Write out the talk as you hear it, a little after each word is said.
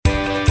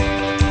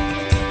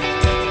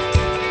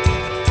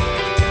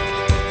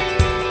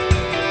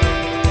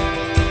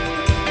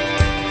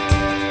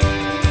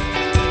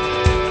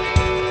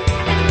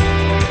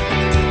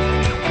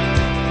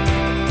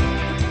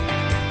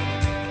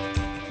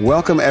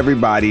Welcome,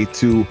 everybody,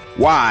 to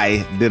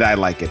Why Did I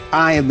Like It?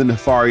 I am the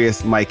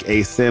nefarious Mike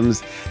A.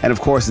 Sims, and of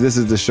course, this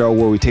is the show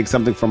where we take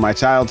something from my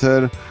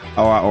childhood,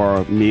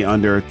 or me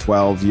under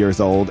 12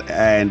 years old,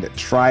 and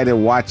try to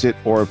watch it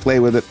or play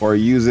with it or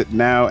use it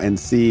now and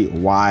see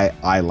why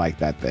I like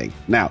that thing.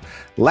 Now,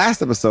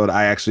 last episode,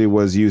 I actually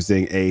was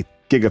using a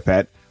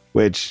Gigapet,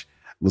 which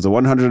was a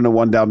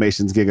 101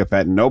 Dalmatians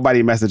Gigapet.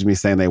 Nobody messaged me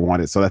saying they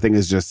want it, so that thing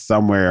is just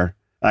somewhere.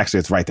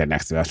 Actually, it's right there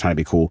next to me. I was trying to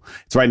be cool.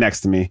 It's right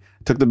next to me.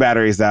 Took the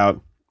batteries out.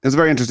 It was a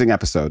very interesting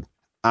episode.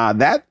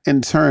 That,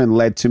 in turn,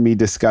 led to me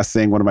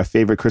discussing one of my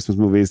favorite Christmas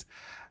movies,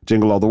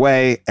 Jingle All the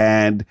Way.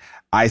 And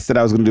I said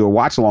I was going to do a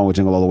watch along with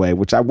Jingle All the Way,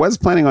 which I was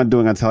planning on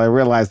doing until I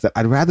realized that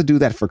I'd rather do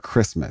that for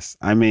Christmas.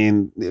 I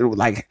mean,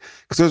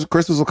 because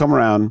Christmas will come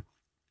around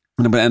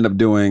and I'm going to end up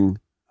doing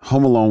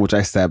Home Alone, which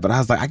I said, but I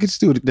was like, I could just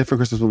do a different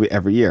Christmas movie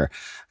every year.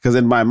 Because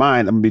in my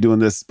mind, I'm going to be doing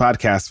this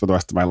podcast for the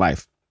rest of my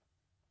life.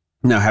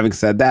 Now, having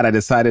said that, I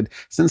decided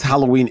since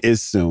Halloween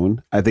is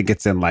soon, I think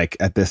it's in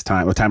at this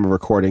time, or time of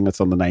recording,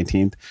 it's on the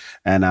 19th.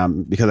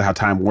 And because of how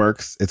time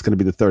works, it's going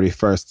to be the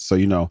 31st. So,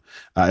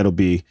 it'll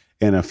be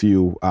in a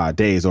few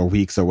days or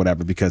weeks or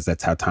whatever, because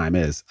that's how time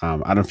is. I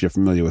don't know if you're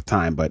familiar with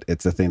time, but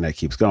it's a thing that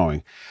keeps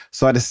going.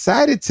 So I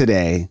decided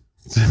today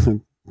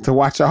to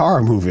watch a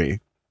horror movie,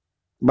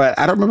 but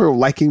I don't remember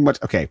liking much.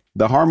 Okay,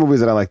 the horror movies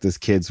that I liked as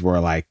kids were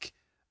like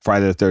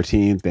Friday the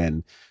 13th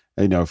and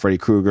Freddy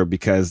Krueger,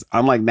 because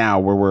unlike now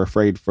where we're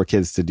afraid for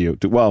kids to do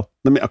well,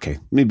 let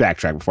me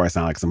backtrack before I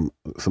sound like some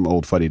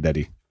old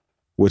fuddy-duddy,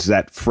 which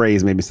that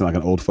phrase made me sound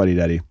like an old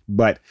fuddy-duddy.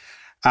 But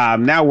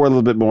now we're a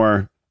little bit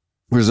more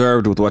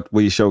reserved with what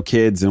we show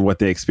kids and what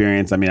they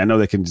experience. I mean, I know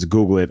they can just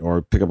Google it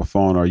or pick up a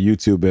phone or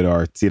YouTube it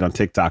or see it on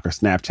TikTok or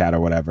Snapchat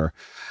or whatever.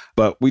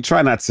 But we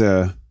try not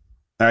to,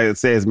 I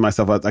say as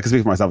myself, I can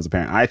speak for myself as a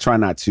parent. I try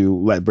not to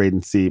let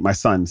my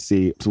son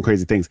see some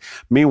crazy things.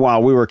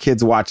 Meanwhile, we were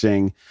kids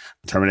watching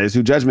Terminator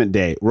 2 Judgment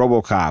Day,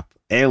 RoboCop,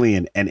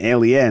 Alien, and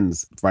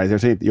Aliens, Friday the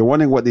 13th. You're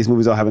wondering what these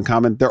movies all have in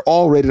common? They're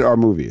all rated R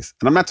movies.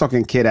 And I'm not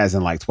talking kid as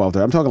in 12,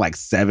 I'm talking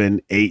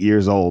 7, 8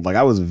 years old.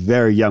 I was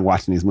very young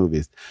watching these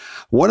movies.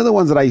 One of the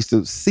ones that I used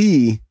to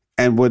see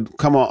and would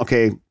come on,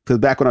 because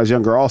back when I was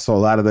younger also, a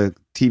lot of the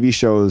TV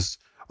shows,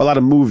 a lot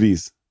of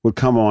movies would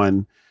come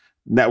on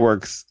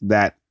networks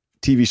that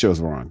TV shows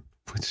were on,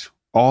 which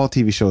all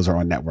TV shows are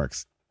on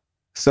networks.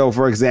 So,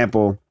 for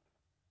example,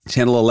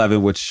 Channel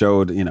 11, which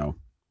showed,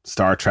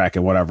 Star Trek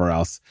and whatever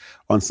else,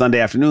 on Sunday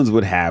afternoons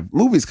would have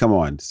movies come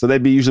on. So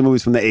they'd be usually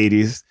movies from the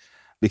 80s,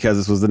 because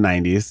this was the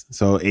 90s.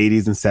 So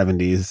 80s and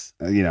 70s,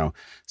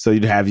 So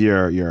you'd have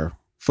your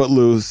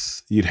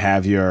Footloose, you'd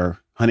have your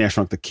Honey, I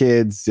Shrunk the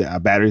Kids,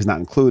 Batteries Not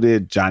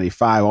Included, Johnny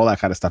Five, all that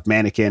kind of stuff,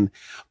 Mannequin.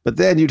 But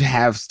then you'd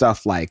have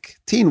stuff like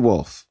Teen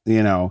Wolf,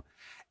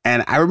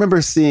 And I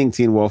remember seeing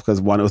Teen Wolf because,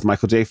 one, it was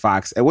Michael J.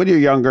 Fox. And when you're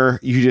younger,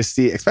 you just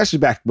see, especially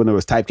back when it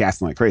was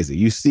typecasting like crazy,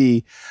 you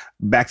see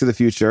Back to the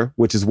Future,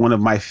 which is one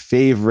of my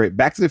favorite,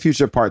 Back to the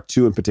Future Part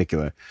 2 in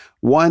particular.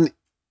 One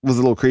was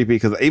a little creepy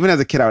because even as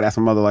a kid, I would ask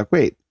my mother,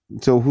 wait,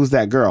 so who's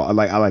that girl?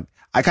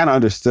 I kind of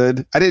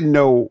understood. I didn't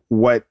know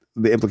what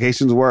the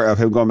implications were of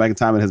him going back in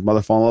time and his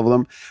mother falling in love with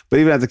him. But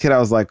even as a kid, I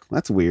was like,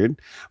 that's weird.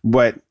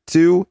 But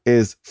 2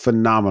 is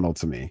phenomenal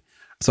to me.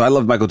 So I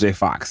love Michael J.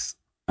 Fox.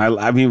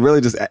 I mean,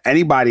 really, just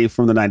anybody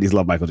from the 90s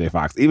loved Michael J.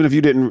 Fox, even if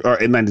you didn't, or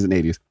in 90s and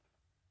 80s.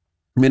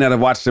 You may not have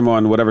watched him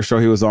on whatever show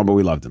he was on, but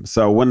we loved him.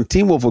 So when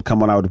Teen Wolf would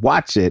come on, I would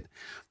watch it,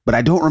 but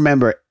I don't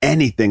remember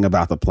anything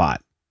about the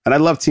plot. And I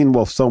love Teen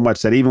Wolf so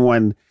much that even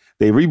when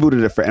they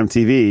rebooted it for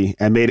MTV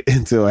and made it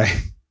into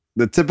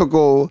the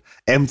typical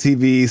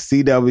MTV,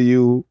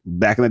 CW,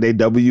 back in the day,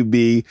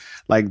 WB,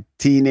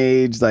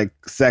 teenage,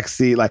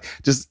 sexy,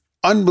 just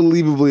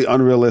unbelievably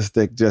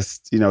unrealistic,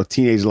 just,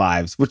 teenage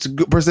lives, which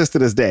persist to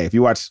this day. If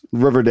you watch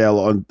Riverdale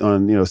on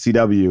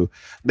CW,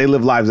 they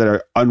live lives that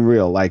are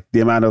unreal. The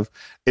amount of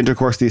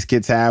intercourse these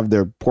kids have,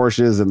 their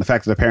Porsches, and the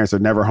fact that their parents are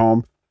never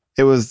home.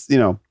 It was,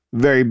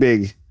 very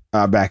big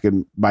back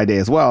in my day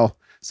as well.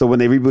 So when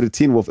they rebooted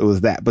Teen Wolf, it was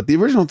that. But the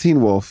original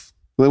Teen Wolf,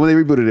 when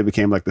they rebooted it,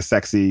 became the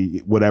sexy,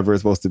 whatever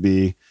it's supposed to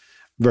be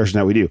version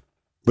that we do.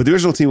 But the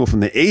original Teen Wolf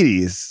from the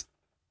 80s,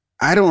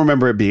 I don't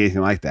remember it being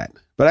anything like that.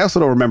 But I also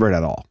don't remember it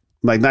at all.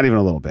 Not even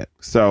a little bit.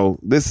 So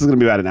this is going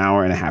to be about an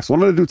hour and a half. So what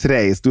I'm going to do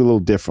today is do a little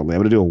differently. I'm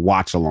going to do a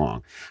watch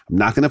along. I'm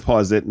not going to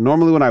pause it.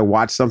 Normally when I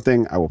watch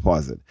something, I will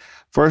pause it.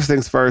 First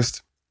things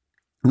first,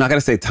 I'm not going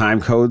to say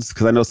time codes,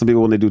 because I know some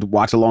people, when they do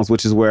watch alongs,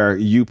 which is where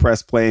you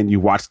press play and you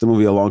watch the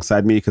movie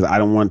alongside me, because I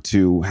don't want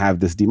to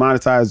have this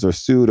demonetized or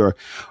sued or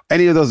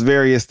any of those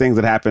various things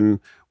that happen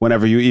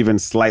whenever you even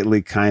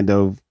slightly kind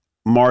of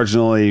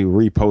marginally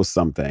repost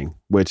something,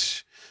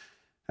 which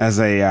as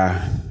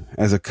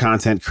a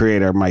content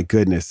creator, my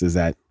goodness, is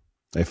that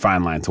a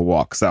fine line to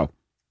walk. So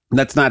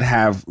let's not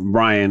have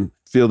Brian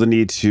feel the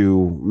need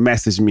to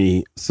message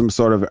me some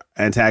sort of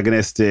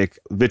antagonistic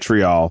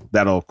vitriol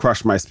that'll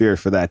crush my spirit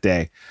for that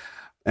day.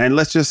 And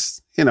let's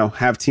just,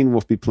 have Teen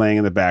Wolf be playing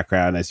in the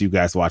background as you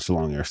guys watch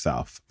along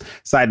yourself.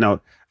 Side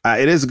note,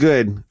 It is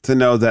good to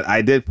know that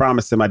I did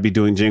promise him I'd be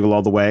doing Jingle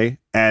All the Way,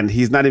 and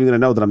he's not even going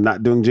to know that I'm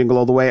not doing Jingle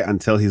All the Way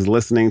until he's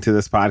listening to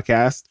this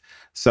podcast.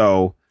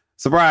 So,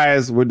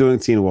 surprise, we're doing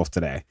Teen Wolf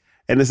today.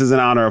 And this is in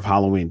honor of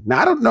Halloween.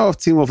 Now, I don't know if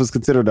Teen Wolf is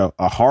considered a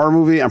horror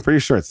movie. I'm pretty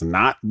sure it's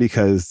not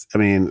because, I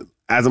mean,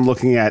 as I'm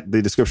looking at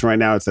the description right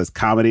now, it says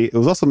comedy. It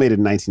was also made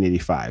in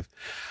 1985.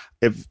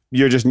 If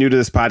you're just new to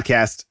this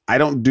podcast, I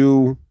don't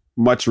do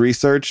much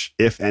research,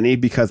 if any,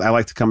 because I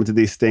like to come into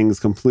these things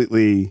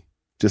completely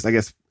just, I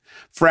guess,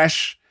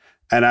 fresh,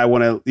 and I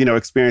want to,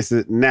 experience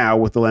it now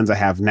with the lens I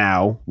have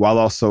now, while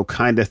also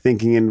kind of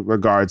thinking in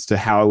regards to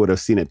how I would have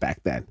seen it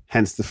back then.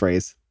 Hence the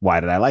phrase,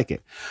 why did I like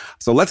it?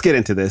 So let's get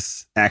into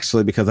this,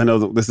 actually, because I know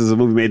that this is a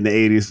movie made in the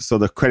 80s, so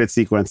the credit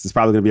sequence is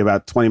probably going to be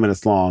about 20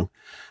 minutes long,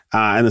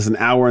 and it's an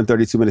hour and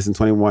 32 minutes and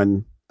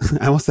 21,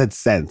 I almost said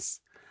cents.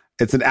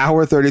 It's an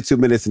hour, 32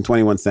 minutes and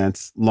 21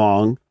 cents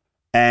long,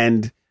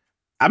 and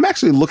I'm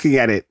actually looking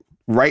at it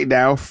right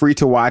now, free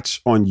to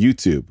watch on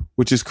YouTube,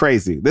 which is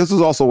crazy. This was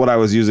also what I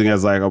was using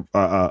as like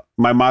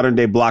my modern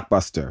day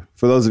Blockbuster.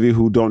 For those of you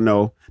who don't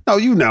know, no,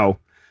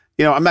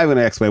 I'm not even going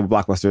to explain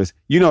what Blockbuster is.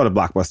 You know what a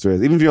Blockbuster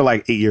is. Even if you're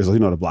like 8 years old, you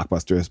know what a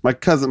Blockbuster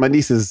is. My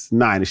niece is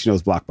 9 and she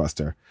knows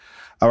Blockbuster.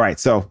 All right,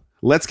 so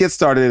let's get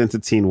started into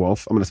Teen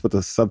Wolf. I'm going to put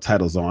the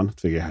subtitles on,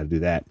 figure out how to do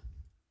that.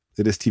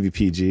 It is TV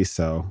PG,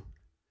 so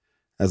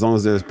as long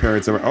as there's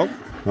parents over. Oh,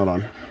 hold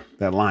on.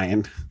 The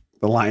lion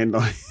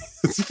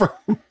noise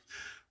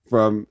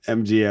from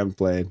MGM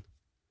played.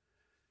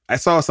 I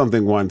saw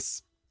something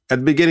once at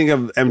the beginning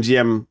of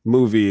MGM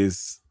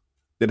movies.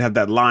 They'd have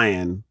that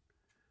lion,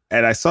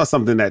 and I saw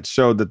something that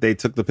showed that they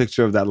took the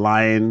picture of that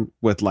lion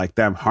with like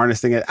them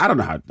harnessing it. I don't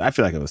know how. I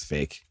feel like it was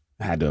fake.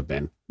 It had to have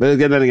been. But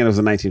again, it was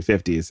the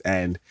 1950s,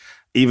 and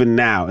even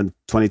now in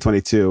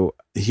 2022,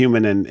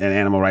 human and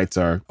animal rights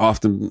are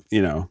often,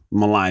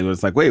 maligned. But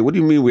it's like, wait, what do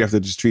you mean we have to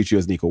just treat you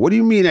as an equal? What do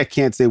you mean I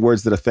can't say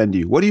words that offend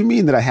you? What do you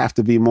mean that I have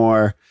to be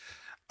more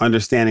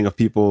understanding of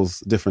people's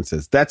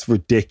differences? That's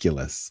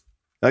ridiculous.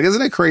 Like,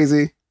 isn't it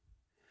crazy?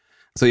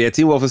 So yeah,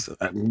 Teen Wolf is,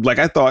 like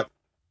I thought,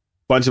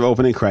 bunch of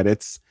opening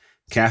credits,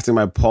 casting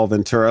by Paul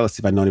Ventura. Let's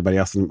see if I know anybody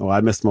else. Well, I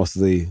missed most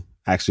of the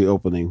actually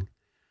opening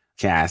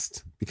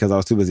cast because I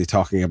was too busy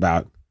talking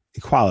about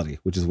equality,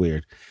 which is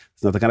weird.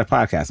 It's not the kind of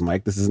podcast,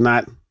 Mike. This is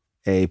not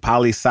a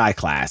poli-sci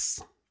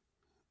class.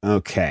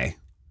 Okay.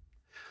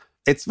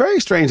 It's very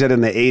strange that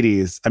in the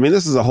 80s, I mean,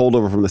 this is a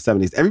holdover from the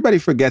 70s. Everybody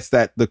forgets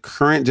that the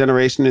current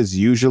generation is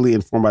usually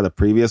informed by the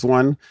previous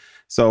one.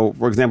 So,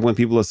 for example, when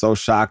people are so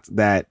shocked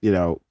that,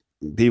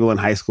 people in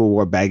high school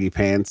wore baggy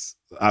pants,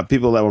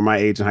 people that were my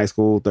age in high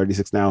school,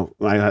 36 now,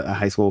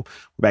 high school,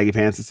 baggy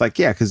pants, it's like,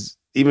 yeah, because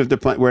even if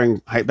they're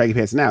wearing baggy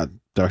pants now,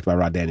 directed by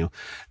Rod Daniel,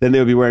 then they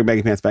would be wearing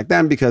baggy pants back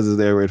then because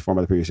they were informed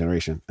by the previous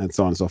generation and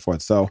so on and so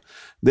forth. So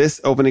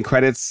this opening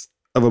credits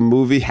of a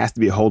movie has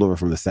to be a holdover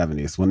from the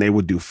 70s when they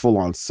would do full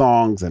on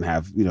songs and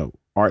have,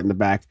 art in the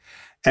back.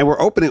 And we're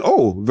opening,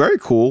 very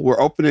cool.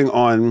 We're opening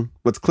on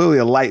what's clearly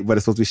a light, but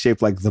it's supposed to be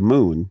shaped like the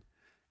moon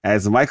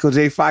as Michael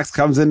J. Fox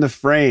comes into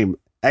frame,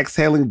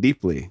 exhaling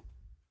deeply.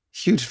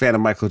 Huge fan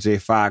of Michael J.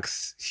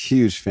 Fox.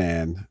 Huge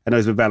fan. I know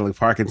he's been battling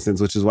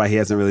Parkinson's, which is why he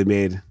hasn't really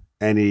made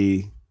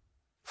any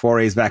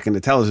forays back into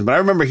television. But I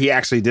remember he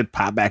actually did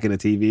pop back into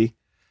TV.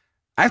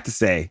 I have to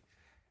say,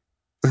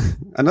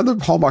 another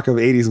hallmark of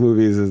 80s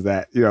movies is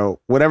that,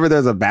 whenever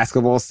there's a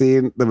basketball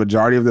scene, the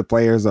majority of the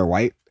players are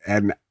white.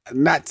 And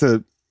not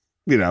to,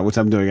 which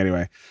I'm doing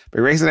anyway, but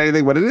erasing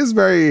anything, but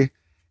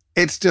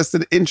it's just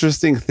an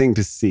interesting thing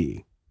to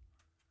see.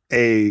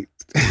 There's,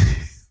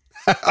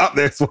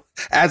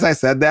 as I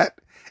said that,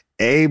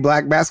 a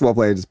black basketball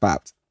player just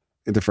popped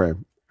into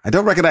frame. I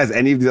don't recognize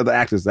any of the other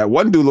actors. That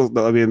one dude looked,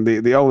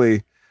 the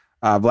only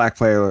black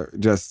player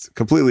just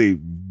completely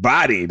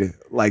bodied,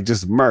 like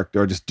just murked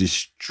or just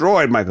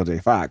destroyed Michael J.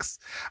 Fox.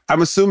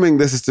 I'm assuming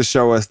this is to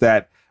show us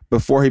that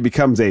before he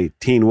becomes a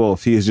teen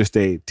wolf, he is just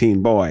a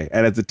teen boy.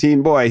 And as a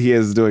teen boy, he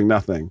is doing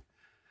nothing.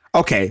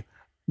 Okay,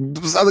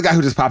 this other guy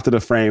who just popped into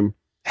frame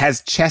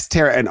has chest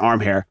hair and arm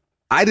hair.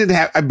 I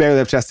barely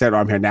have chest hair and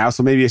arm hair now,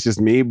 so maybe it's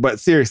just me. But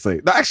seriously,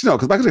 no, actually no,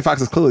 because Michael J.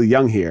 Fox is clearly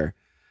young here.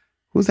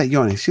 Who's that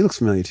yawning? She looks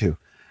familiar too.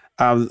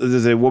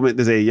 There's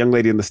a young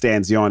lady in the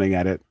stands yawning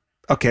at it.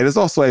 Okay, there's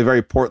also a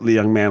very portly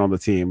young man on the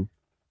team.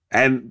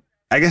 And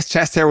I guess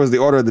chest hair was the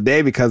order of the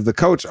day because the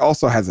coach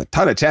also has a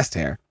ton of chest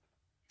hair.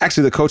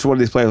 Actually, the coach of one of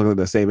these players look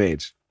the same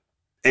age.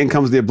 In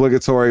comes the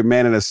obligatory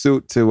man in a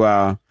suit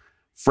to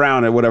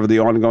frown at whatever the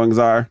ongoings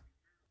are.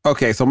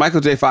 Okay, so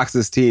Michael J.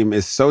 Fox's team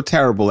is so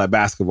terrible at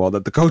basketball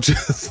that the coach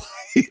is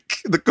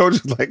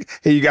like,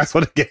 hey, you guys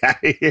want to get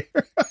out of here?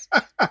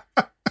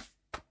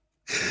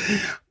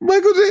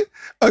 Michael J.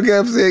 Okay,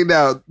 I'm saying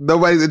now,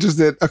 nobody's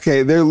interested.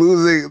 Okay, they're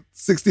losing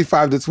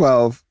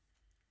 65-12.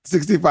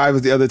 65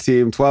 is the other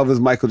team. 12 is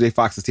Michael J.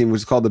 Fox's team,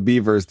 which is called the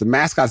Beavers. The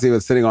mascot's even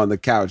sitting on the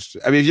couch.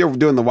 I mean, if you're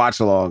doing the watch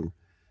along,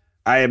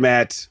 I am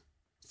at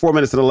 4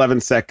 minutes and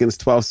 11 seconds,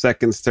 12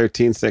 seconds,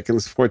 13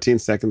 seconds, 14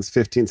 seconds,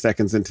 15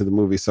 seconds into the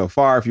movie so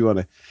far. If you want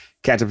to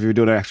catch up, if you're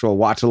doing an actual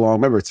watch along,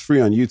 remember, it's free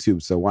on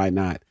YouTube, so why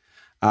not?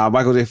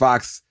 Michael J.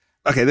 Fox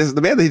okay,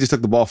 the man that he just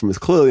took the ball from is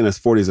clearly in his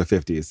 40s or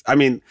 50s. I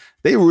mean,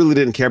 they really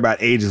didn't care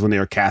about ages when they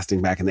were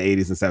casting back in the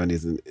 80s and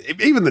 70s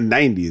and even the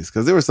 90s,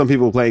 because there were some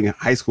people playing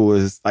high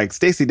schoolers, like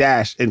Stacey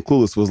Dash in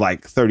Clueless was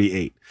like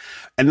 38.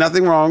 And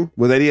nothing wrong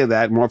with any of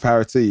that. More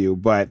power to you.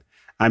 But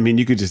I mean,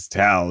 you could just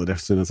tell the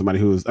difference between somebody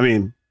who's,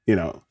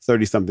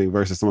 30 something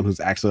versus someone who's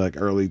actually like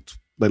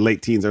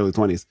late teens, early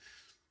 20s.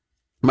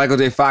 Michael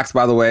J. Fox,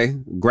 by the way,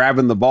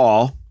 grabbing the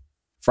ball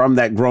from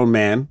that grown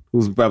man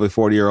who's probably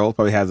 40-year-old,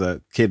 probably has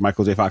a kid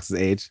Michael J. Fox's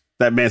age.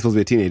 That man's supposed to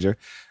be a teenager.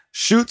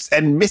 Shoots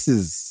and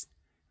misses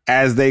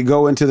as they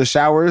go into the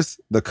showers.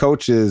 The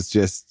coach is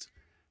just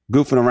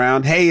goofing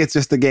around. Hey, it's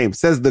just a game,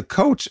 says the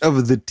coach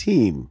of the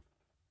team.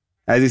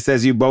 As he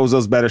says, you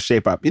bozos better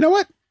shape up. You know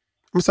what?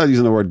 I'm going to start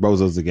using the word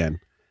bozos again.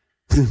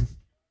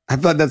 I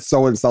feel like that's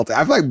so insulting.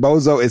 I feel like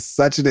bozo is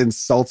such an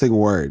insulting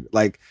word.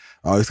 Like,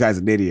 oh, this guy's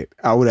an idiot.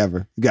 Oh,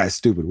 whatever. This guy's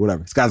stupid.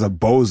 Whatever. This guy's a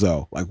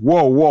bozo. Like,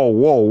 whoa.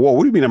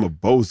 What do you mean I'm a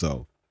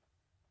bozo?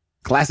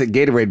 Classic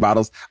Gatorade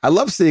bottles. I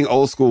love seeing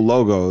old school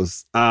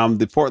logos.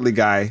 The portly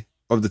guy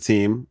of the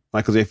team,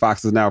 Michael J.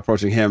 Fox, is now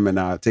approaching him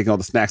and taking all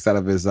the snacks out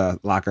of his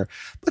locker.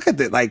 Look at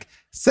that. Like,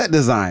 set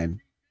design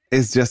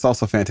is just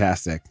also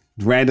fantastic.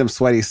 Random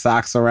sweaty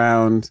socks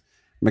around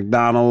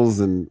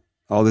McDonald's and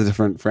all the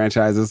different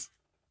franchises.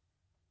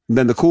 And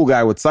then the cool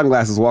guy with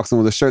sunglasses walks in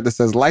with a shirt that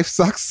says, life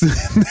sucks,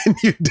 and then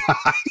you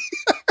die.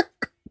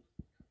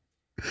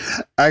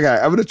 I'm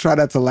going to try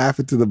not to laugh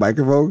into the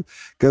microphone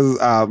because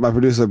my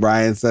producer,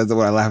 Brian, says that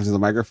when I laugh into the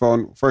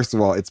microphone, first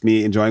of all, it's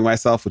me enjoying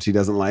myself, which he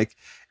doesn't like.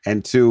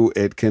 And two,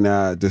 it can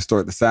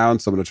distort the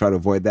sound. So I'm going to try to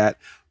avoid that.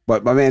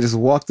 But my man just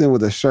walked in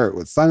with a shirt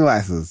with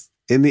sunglasses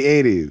in the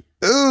 80s.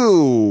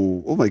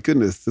 Ooh, oh my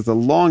goodness. There's a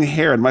long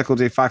hair on Michael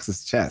J.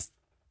 Fox's chest.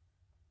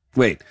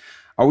 Wait,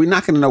 are we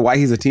not going to know why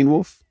he's a teen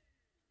wolf?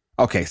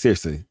 Okay,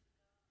 seriously.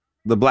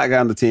 The black guy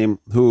on the team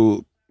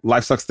who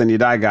life sucks then you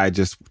die guy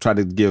just tried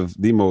to give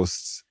the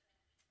most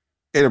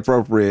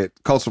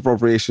inappropriate cultural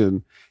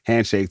appropriation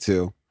handshake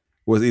to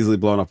was easily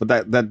blown up.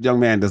 But that young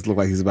man does look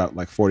like he's about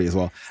like 40 as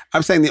well.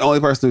 I'm saying the only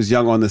person who's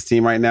young on this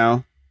team right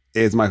now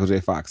is Michael J.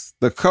 Fox.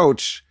 The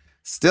coach,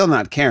 still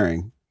not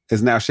caring,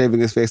 is now shaving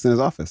his face in his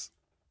office.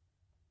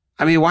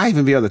 I mean, why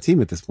even be on the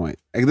team at this point?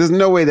 Like, there's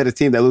no way that a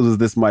team that loses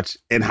this much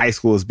in high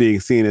school is being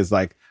seen as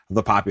like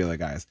the popular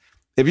guys.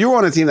 If you were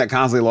on a team that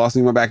constantly lost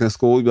and you went back into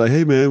school, you'd be like,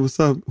 hey, man, what's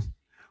up?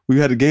 We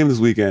had a game this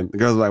weekend. The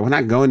girls were like, we're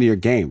not going to your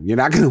game. You're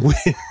not going to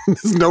win.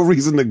 There's no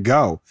reason to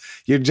go.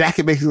 Your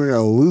jacket makes you like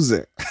a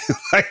loser.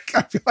 Like,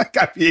 I feel like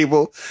I'd be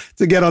able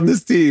to get on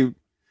this team.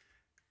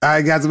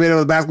 I got to be on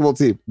the basketball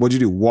team. What'd you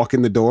do? Walk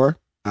in the door?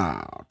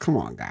 Oh, come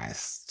on,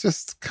 guys.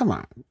 Just come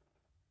on.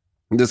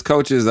 This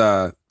coach is,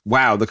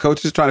 wow. The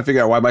coach is trying to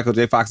figure out why Michael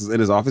J. Fox is in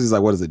his office. He's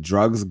like, what is it?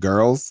 Drugs?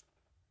 Girls?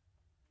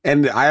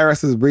 And the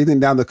IRS is breathing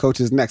down the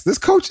coach's necks. This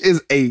coach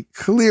is a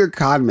clear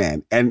con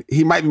man, and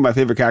he might be my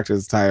favorite character in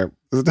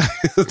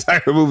this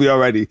entire movie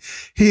already.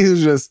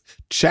 He's just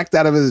checked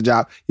out of his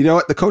job. You know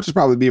what? The coach is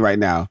probably me right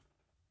now.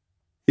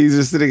 He's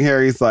just sitting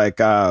here. He's like,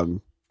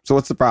 so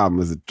what's the problem?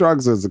 Is it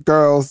drugs or is it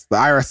girls? The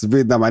IRS is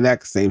breathing down my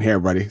neck. Same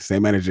hair, buddy.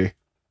 Same energy.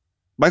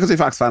 Michael J.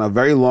 Fox found a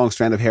very long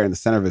strand of hair in the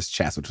center of his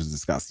chest, which was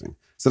disgusting.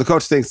 So the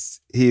coach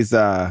thinks he's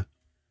on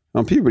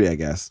puberty, I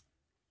guess.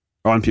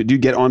 Do you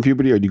get on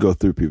puberty or do you go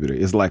through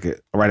puberty? Is it like a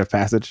rite of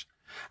passage?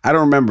 I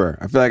don't remember.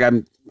 I feel like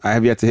I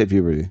have yet to hit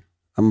puberty.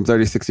 I'm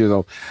 36 years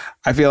old.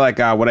 I feel like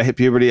when I hit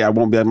puberty, I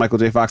won't be like Michael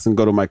J. Fox and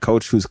go to my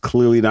coach who's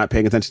clearly not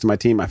paying attention to my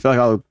team. I feel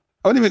like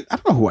I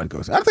don't know who I'd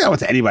go to. I don't think I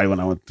went to anybody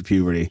when I went to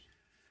puberty.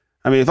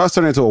 I mean, if I was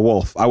turning into a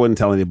wolf, I wouldn't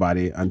tell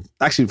anybody.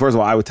 Actually, first of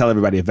all, I would tell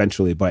everybody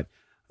eventually, but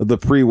the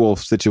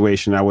pre-wolf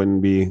situation, I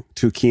wouldn't be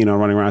too keen on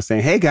running around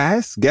saying, hey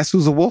guys, guess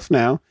who's a wolf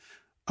now?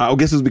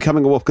 Guess who's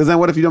becoming a wolf? Because then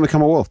what if you don't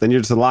become a wolf? Then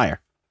you're just a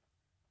liar.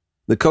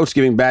 The coach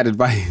giving bad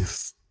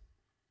advice.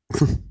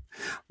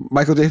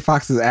 Michael J.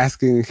 Fox is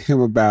asking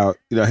him about,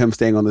 him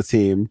staying on the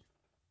team.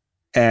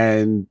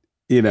 And,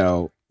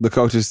 the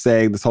coach is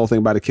saying this whole thing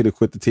about a kid who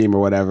quit the team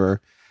or whatever.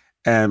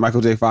 And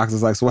Michael J. Fox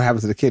is like, so what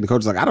happened to the kid? And the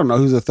coach is like, I don't know.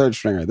 Who's a third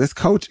stringer? This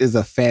coach is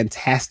a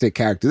fantastic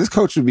character. This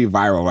coach would be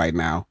viral right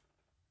now.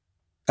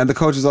 And the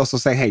coach is also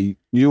saying, hey,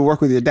 you work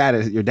with your dad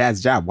at your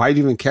dad's job. Why do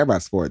you even care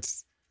about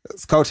sports?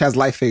 This coach has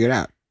life figured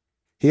out.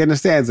 He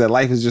understands that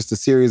life is just a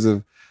series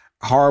of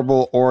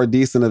horrible or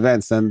decent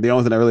events. And the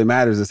only thing that really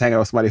matters is hanging out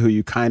with somebody who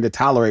you kind of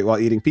tolerate while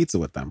eating pizza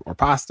with them or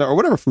pasta or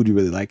whatever food you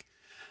really like.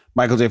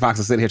 Michael J. Fox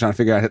is sitting here trying to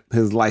figure out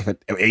his life at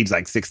age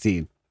like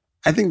 16.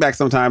 I think back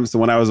sometimes to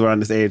when I was around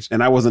this age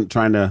and I wasn't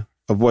trying to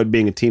avoid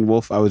being a teen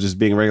wolf. I was just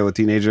being a regular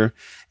teenager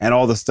and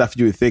all the stuff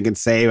you would think and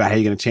say about how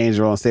you're going to change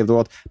the world and save the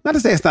world. Not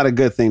to say it's not a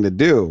good thing to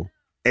do.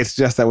 It's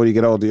just that when you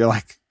get older, you're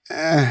like,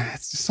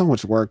 it's just so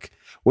much work.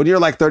 When you're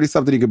like 30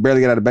 something, you can barely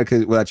get out of bed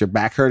without your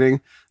back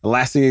hurting. The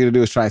last thing you're going to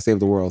do is try to save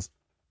the world.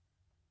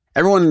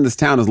 Everyone in this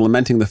town is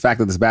lamenting the fact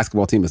that this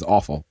basketball team is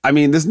awful. I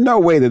mean, there's no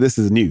way that this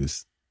is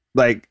news.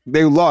 Like,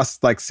 they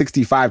lost like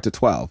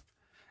 65-12.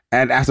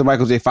 And after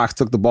Michael J. Fox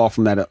took the ball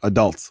from that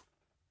adult.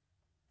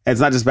 And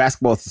it's not just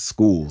basketball, it's the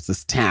schools,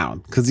 this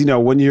town. Because,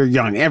 when you're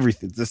young,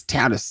 this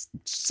town is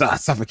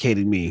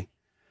suffocating me.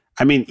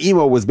 I mean,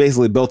 emo was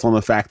basically built on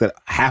the fact that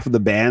half of the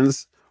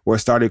bands were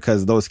started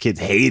because those kids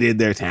hated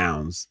their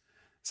towns.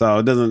 So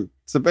it doesn't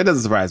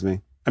surprise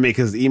me. I mean,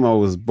 because emo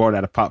was born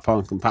out of pop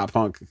punk, and pop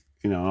punk,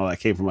 all that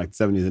came from like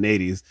the 70s and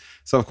 80s.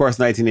 So of course,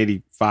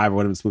 1985 or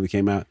whenever this movie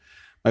came out,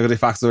 Michael J.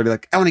 Fox was already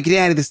like, I want to get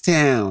out of this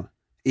town.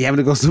 You having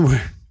to go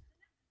somewhere?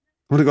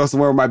 I want to go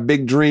somewhere with my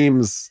big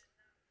dreams.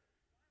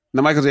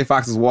 Now Michael J.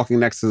 Fox is walking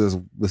next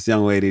to this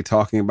young lady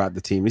talking about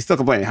the team. He's still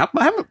complaining.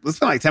 It's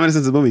been like 10 minutes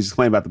into the movie, he's just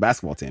complaining about the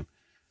basketball team.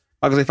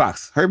 Michael J.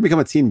 Fox, hurry become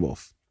a teen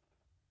wolf.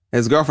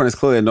 His girlfriend is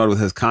clearly annoyed with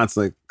his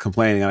constant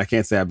complaining, and I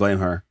can't say I blame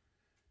her.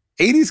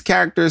 80s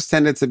characters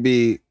tended to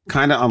be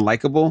kind of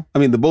unlikable. I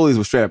mean, the bullies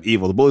were straight up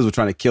evil. The bullies were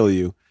trying to kill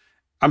you.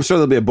 I'm sure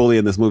there'll be a bully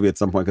in this movie at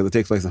some point because it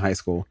takes place in high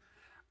school.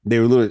 They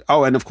were literally,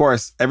 and of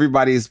course,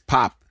 everybody's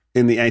pop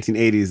in the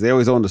 1980s, they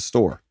always owned a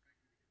store.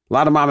 A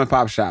lot of mom and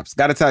pop shops.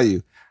 Got to tell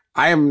you,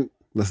 I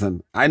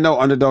know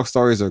underdog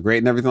stories are great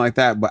and everything like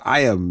that, but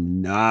I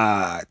am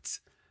not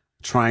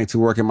trying to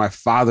work in my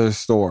father's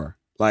store.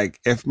 Like,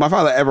 if my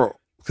father ever,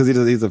 because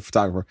he's a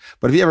photographer,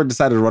 but if he ever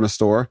decided to run a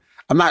store,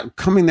 I'm not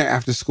coming there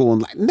after school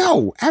and like,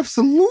 no,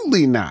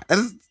 absolutely not.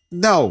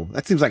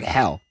 That seems like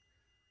hell.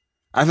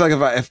 I feel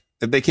like if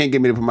they can't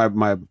get me to put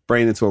my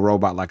brain into a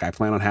robot like I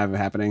plan on having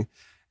happening,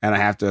 and I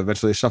have to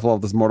eventually shuffle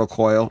off this mortal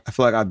coil, I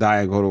feel like I'll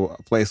die and go to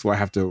a place where I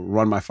have to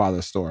run my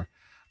father's store.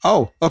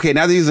 Oh, okay,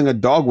 now they're using a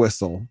dog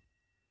whistle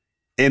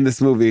in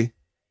this movie,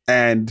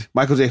 and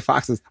Michael J.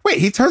 Fox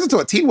he turns into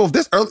a teen wolf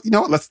this early.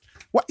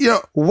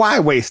 Why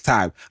waste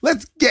time?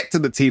 Let's get to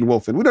the teen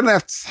wolfing. We don't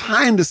have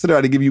time to sit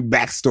around and give you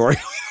backstory.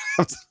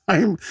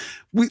 Time.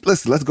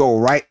 Let's go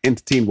right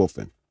into teen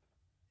wolfing.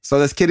 So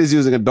this kid is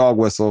using a dog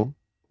whistle.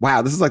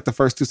 Wow, this is like the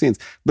first two scenes.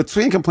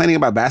 Between complaining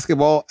about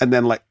basketball and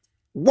then like,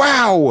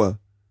 wow.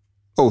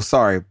 Oh,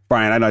 sorry,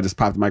 Brian, I know I just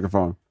popped the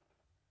microphone.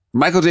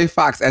 Michael J.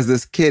 Fox, as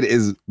this kid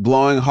is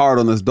blowing hard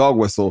on this dog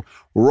whistle,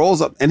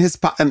 rolls up in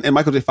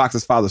Michael J.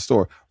 Fox's father's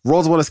store,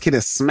 rolls up on this kid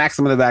and smacks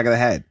him in the back of the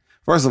head.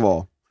 First of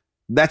all,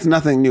 that's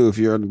nothing new if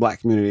you're in the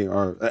Black community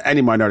or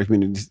any minority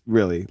community,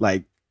 really.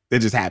 Like, it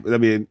just happens. I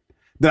mean,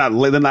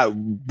 they're not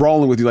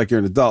brawling with you like you're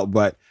an adult,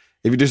 but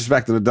if you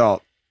disrespect an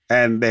adult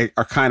and they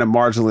are kind of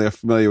marginally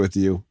familiar with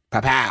you,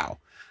 pow.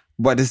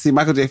 But to see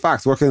Michael J.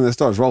 Fox working in the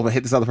stores, roll up and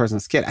hit this other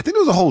person's kid. I think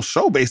there was a whole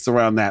show based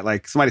around that,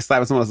 like somebody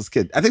slapping someone else's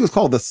kid. I think it was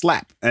called The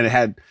Slap, and it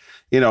had,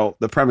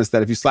 the premise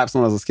that if you slap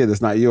someone else's kid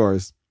that's not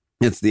yours,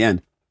 it's the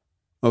end.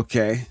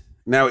 Okay.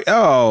 Now,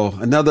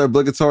 another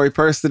obligatory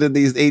person in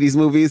these 80s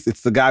movies.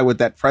 It's the guy with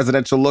that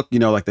presidential look,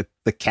 like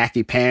the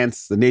khaki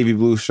pants, the navy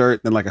blue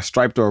shirt, and like a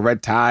striped or a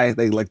red tie.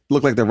 They like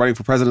look like they're running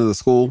for president of the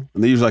school,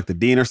 and they're usually like the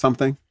dean or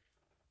something.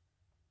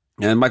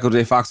 And Michael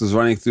J. Fox was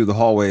running through the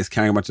hallways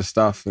carrying a bunch of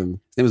stuff, and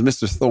it was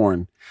Mr.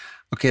 Thorne.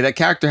 Okay, that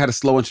character had a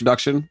slow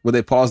introduction where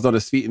they paused on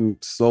his feet and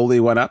slowly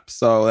went up,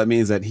 so that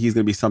means that he's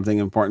going to be something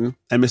important.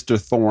 And Mr.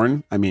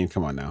 Thorne, I mean,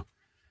 come on now.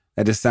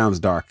 That just sounds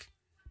dark.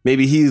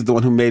 Maybe he's the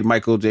one who made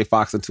Michael J.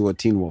 Fox into a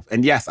teen wolf.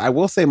 And yes, I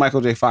will say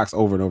Michael J. Fox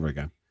over and over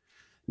again.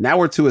 Now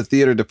we're to a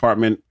theater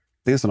department.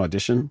 I think it's an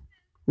audition.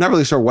 Not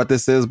really sure what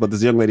this is, but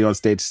this young lady on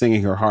stage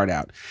singing her heart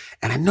out.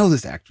 And I know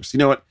this actress. You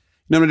know what?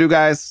 You know what I'm going to do,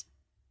 guys?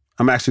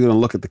 I'm actually going to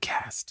look at the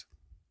cast.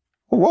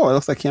 Oh, whoa, it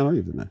looks like Keanu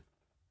Reeves in there.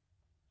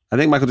 I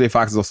think Michael J.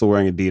 Fox is also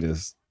wearing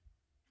Adidas.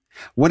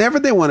 Whenever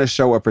they want to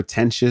show a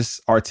pretentious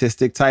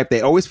artistic type,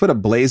 they always put a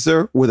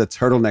blazer with a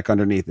turtleneck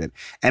underneath it.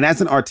 And as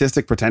an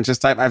artistic pretentious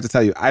type, I have to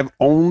tell you, I've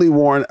only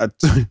worn a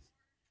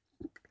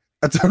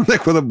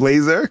turtleneck with a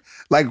blazer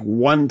like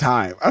one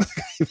time.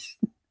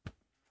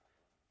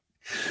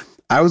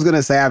 I was going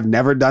to say I've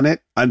never done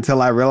it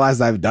until I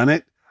realized I've done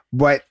it.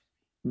 But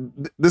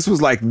this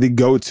was like the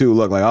go-to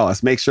look. Like,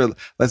 let's make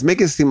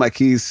it seem like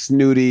he's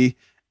snooty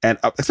and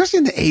up, especially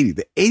in the 80s.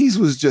 The 80s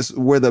was just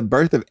where the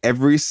birth of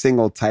every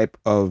single type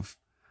of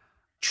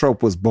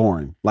trope was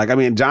born. Like, I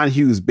mean, John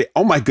Hughes,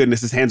 oh my goodness,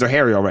 his hands are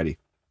hairy already.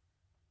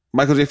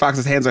 Michael J.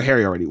 Fox's hands are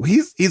hairy already.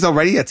 He's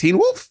already a teen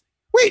wolf?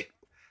 Wait,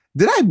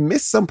 did I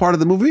miss some part of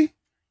the movie?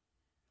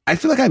 I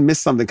feel like I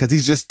missed something because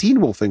he's just teen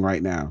wolfing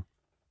right now.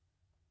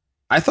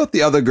 I thought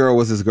the other girl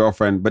was his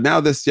girlfriend, but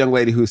now this young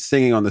lady who's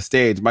singing on the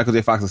stage, Michael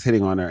J. Fox is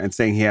hitting on her and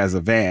saying he has a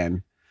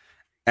van.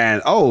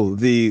 And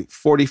the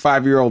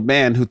 45-year-old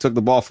man who took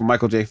the ball from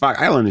Michael J. Fox,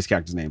 I learned these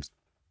characters' names,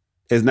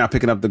 is now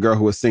picking up the girl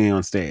who was singing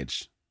on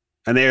stage.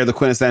 And they are the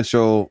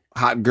quintessential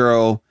hot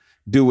girl,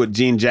 do with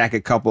jean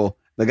jacket couple.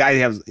 The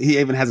guy he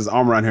even has his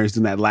arm around her. He's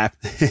doing that laugh.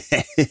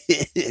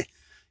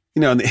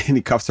 And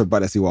he cuffs her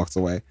butt as he walks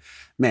away.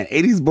 Man,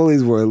 80s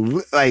bullies were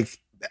like,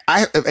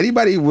 if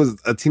anybody was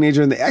a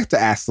teenager I have to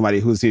ask somebody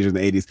who was a teenager in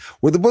the 80s,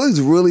 were the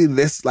bullies really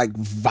this like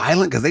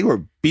violent? Because they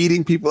were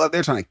beating people up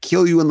there, trying to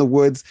kill you in the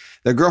woods.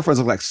 Their girlfriends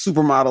look like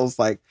supermodels.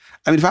 Like,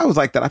 I mean, if I was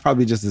like that, I'd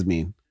probably be just as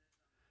mean.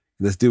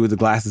 This dude with the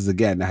glasses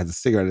again that has a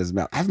cigarette in his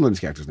mouth. I haven't learned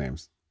these characters'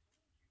 names.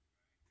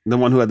 The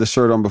one who had the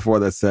shirt on before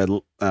that said,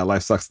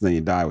 life sucks and then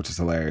you die, which is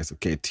hilarious.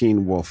 Okay,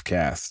 Teen Wolf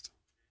cast.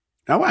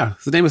 Oh, wow.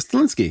 His name is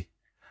Stilinski.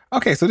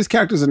 Okay, so these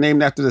characters are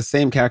named after the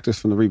same characters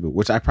from the reboot,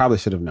 which I probably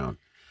should have known.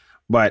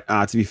 But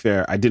to be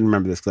fair, I didn't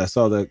remember this because I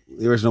saw the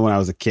original when I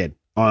was a kid.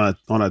 on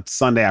a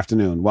Sunday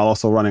afternoon while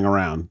also running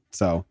around.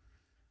 So,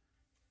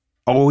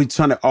 he's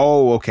trying to.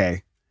 Oh,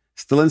 okay.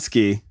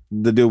 Stilinski,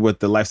 the dude with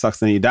the Life Sucks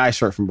Then You Die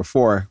shirt from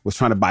before, was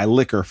trying to buy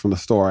liquor from the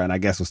store and I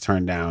guess was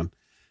turned down.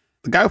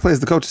 The guy who plays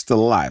the coach is still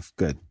alive.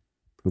 Good.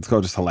 The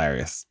coach is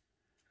hilarious.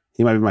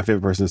 He might be my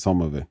favorite person in this whole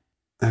movie.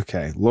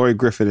 Okay. Laurie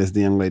Griffin is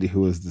the young lady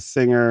who is the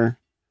singer.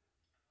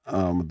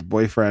 The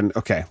boyfriend.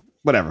 Okay.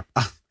 Whatever.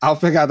 I'll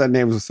figure out that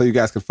name so you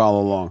guys can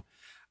follow along.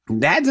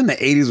 Dads in the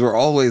 80s were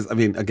always, I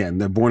mean, again,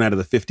 they're born out of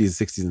the 50s,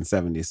 60s, and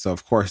 70s. So,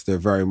 of course, they're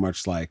very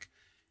much like,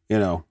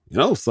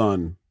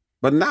 son,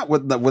 but not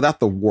without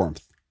the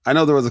warmth. I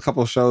know there was a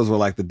couple of shows where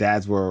like the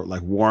dads were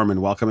like warm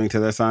and welcoming to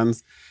their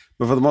sons,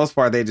 but for the most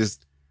part, they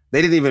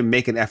didn't even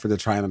make an effort to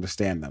try and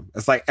understand them.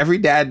 It's like every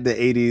dad in the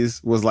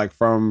 80s was like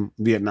from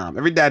Vietnam.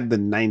 Every dad in the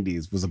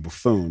 90s was a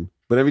buffoon,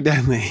 but every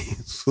dad in the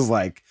 80s was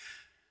like,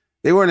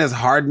 they weren't as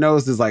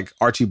hard-nosed as like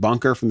Archie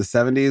Bunker from the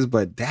 70s,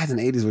 but dads in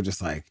the 80s were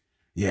just like,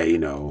 yeah, you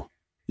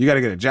got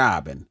to get a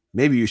job and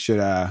maybe you should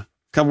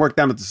come work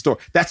down at the store.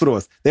 That's what it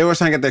was. They were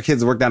trying to get their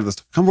kids to work down at the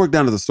store. Come work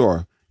down at the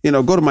store.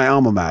 Go to my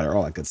alma mater,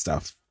 all that good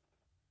stuff.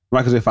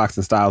 Michael J. Fox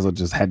and Styles were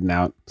just heading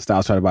out.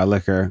 Styles tried to buy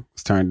liquor,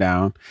 was turned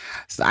down.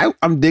 So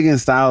I'm digging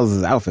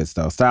Styles' outfits,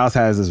 though. Styles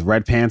has this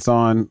red pants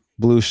on,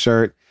 blue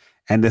shirt,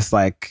 and this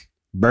like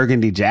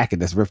burgundy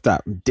jacket that's ripped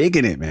up. I'm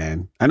digging it,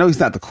 man. I know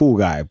he's not the cool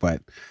guy,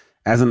 but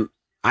I've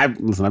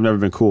never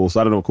been cool, so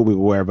I don't know what cool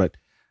people wear, but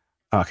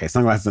okay,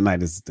 sunglasses at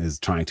night is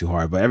trying too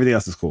hard, but everything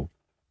else is cool.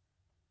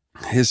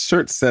 His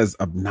shirt says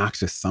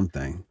obnoxious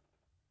something.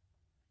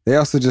 They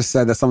also just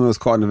said that someone was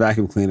caught in a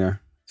vacuum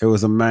cleaner. It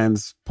was a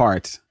man's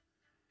part.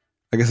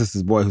 I guess it's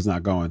his boy who's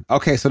not going.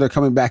 Okay, so they're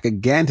coming back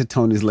again to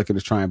Tony's Liquor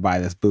to try and buy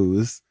this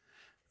booze.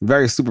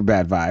 Very super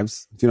bad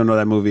vibes. If you don't know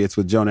that movie, it's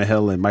with Jonah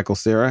Hill and Michael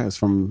Cera. It's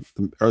from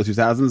the early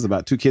 2000s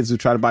about two kids who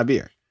try to buy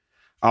beer.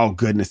 Oh,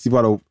 goodness.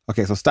 So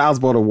Styles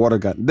bought a water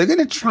gun. They're going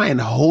to try and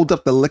hold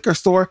up the liquor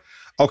store?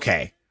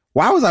 Okay.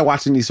 Why was I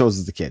watching these shows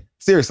as a kid?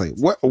 Seriously,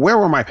 where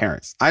were my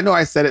parents? I know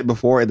I said it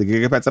before in the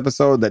Gigapets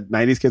episode that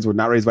 90s kids were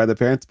not raised by their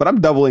parents, but I'm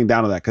doubling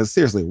down on that because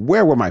seriously,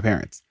 where were my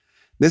parents?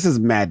 This is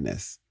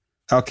madness.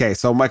 Okay,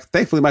 so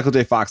thankfully Michael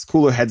J. Fox,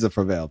 cooler heads have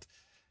prevailed.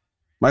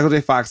 Michael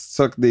J. Fox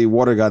took the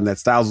water gun that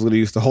Styles was going to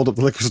use to hold up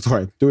the liquor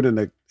store, do it in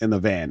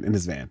his van. And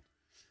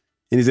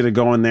he's going to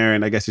go in there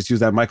and I guess just use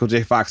that Michael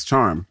J. Fox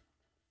charm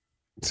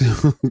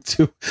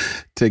to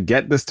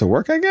get this to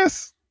work, I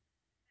guess.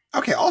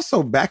 Okay,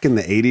 also back in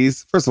the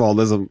 80s, first of all,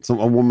 there's a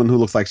woman who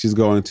looks like she's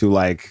going to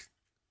like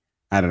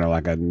a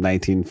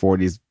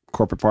 1940s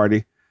corporate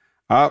party.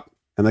 And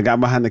the guy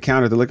behind the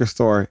counter at the liquor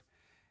store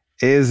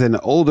is an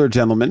older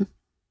gentleman.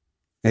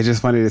 It's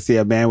just funny to see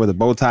a man with a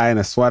bow tie and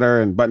a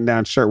sweater and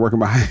button-down shirt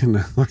working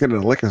at a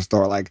liquor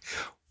store. Like,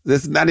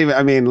 this is not even,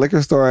 I mean,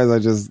 liquor stores are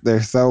just,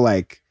 they're so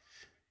like,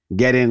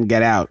 get in,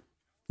 get out,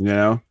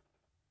 I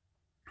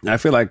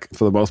feel like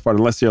for the most part,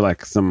 unless you're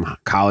like some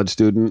college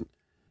student,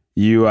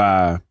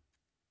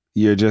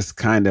 you're just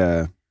kind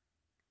of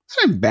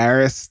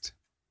embarrassed.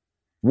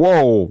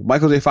 Whoa,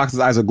 Michael J. Fox's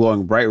eyes are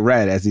glowing bright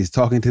red as he's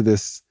talking to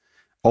this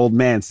old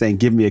man saying,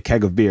 give me a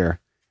keg of beer,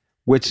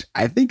 which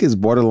I think is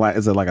borderline.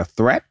 Is it like a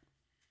threat?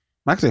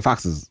 Michael J.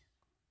 Fox is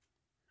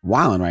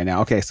wilding right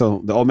now. Okay,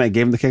 so the old man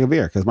gave him the keg of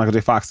beer because Michael J.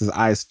 Fox's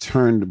eyes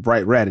turned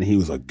bright red and he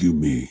was like, give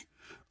me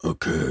a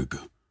keg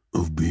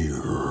of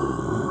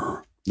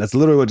beer. That's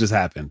literally what just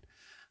happened.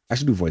 I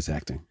should do voice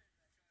acting.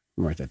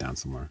 Let me write that down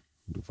somewhere.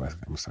 I'm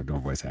gonna start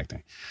doing voice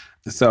acting.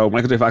 So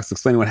Michael J. Fox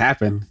explaining what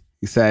happened.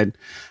 He said,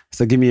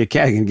 give me a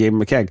keg, and gave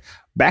him a keg.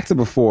 Back to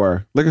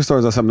before, liquor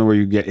stores are something where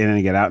you get in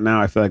and get out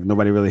now. I feel like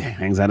nobody really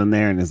hangs out in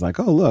there and is like,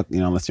 oh, look,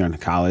 unless you're in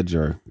college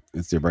or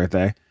it's your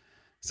birthday.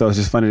 So it's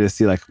just funny to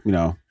see like,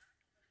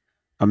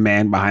 a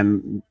man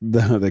behind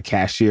the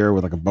cashier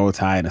with like a bow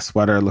tie and a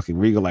sweater looking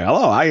regal, like,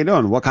 hello, how you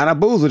doing? What kind of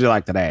booze would you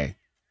like today?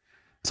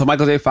 So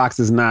Michael J. Fox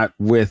is not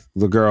with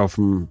the girl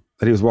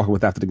that he was walking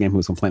with after the game who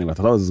was complaining about.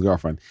 I thought it was his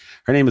girlfriend.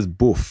 Her name is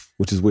Boof,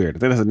 which is weird. I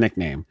think that's a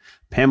nickname.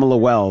 Pamela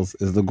Wells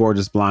is the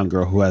gorgeous blonde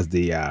girl who has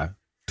the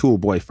Tool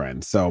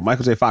boyfriend. So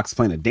Michael J. Fox is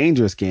playing a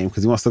dangerous game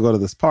because he wants to go to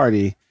this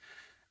party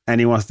and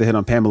he wants to hit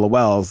on Pamela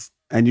Wells.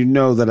 And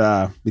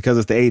that because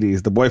it's the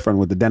 80s, the boyfriend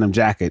with the denim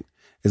jacket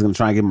is going to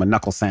try and give him a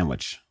knuckle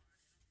sandwich.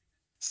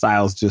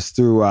 Styles just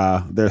threw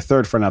their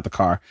third friend out the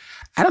car.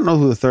 I don't know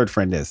who the third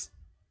friend is.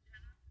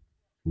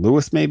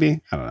 Lewis,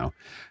 maybe? I don't know.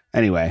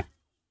 Anyway,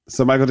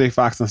 so Michael J.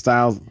 Fox and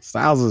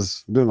Styles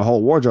is doing a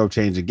whole wardrobe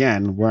change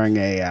again, wearing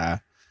a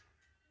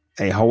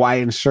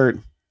Hawaiian shirt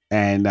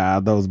and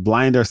those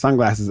blinder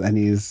sunglasses, and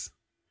he's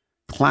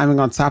climbing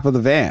on top of the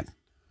van.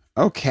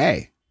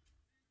 Okay.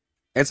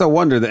 It's a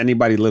wonder that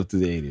anybody lived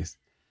through the 80s.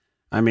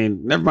 I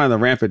mean, never mind the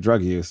rampant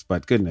drug use,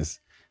 but goodness,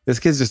 this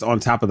kid's just on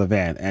top of the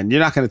van. And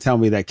you're not going to tell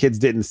me that kids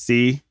didn't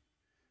see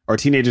or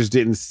teenagers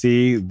didn't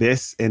see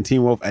this in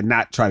Teen Wolf and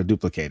not try to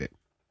duplicate it.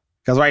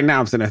 Because right now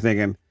I'm sitting there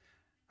thinking,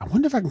 I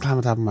wonder if I can climb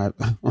on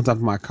top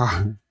of my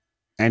car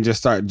and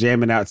just start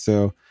jamming out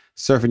to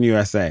Surfing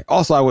USA.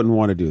 Also, I wouldn't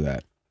want to do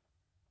that.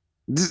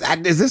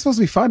 Is this supposed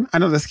to be fun? I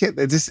know this kid,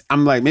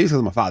 I'm like, maybe because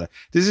of my father.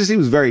 This just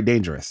seems very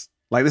dangerous.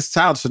 Like, this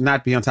child should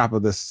not be on top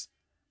of this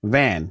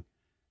van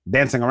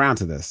dancing around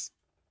to this.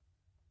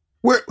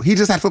 He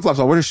just had flip-flops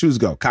on. Where did shoes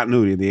go?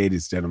 Continuity in the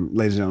 80s,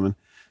 ladies and gentlemen.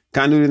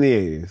 Continuity in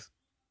the 80s.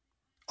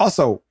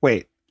 Also,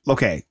 wait,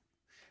 okay.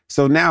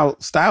 So now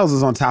Styles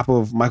is on top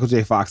of Michael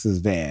J. Fox's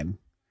van,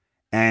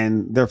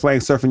 and they're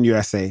playing Surfing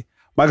USA.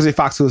 Michael J.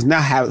 Fox, who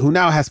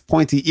now has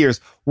pointy ears.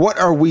 What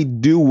are we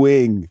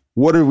doing?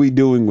 What are we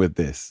doing with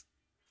this?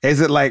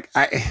 Is it like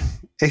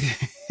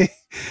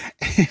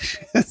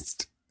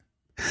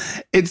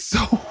it's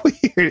so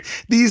weird.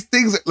 These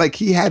things, like,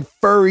 he had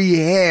furry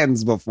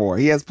hands before.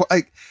 He has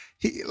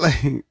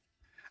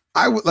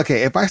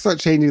if I start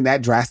changing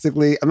that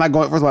drastically, I'm not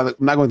going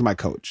to my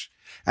coach.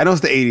 I know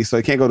it's the 80s, so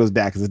I can't go to his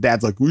dad because his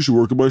dad's like, we should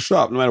work in my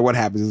shop. No matter what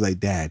happens, he's like,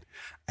 Dad,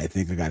 I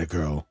think I got a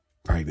girl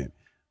pregnant.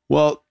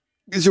 Well,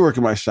 you should work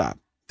in my shop.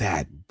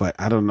 Dad, but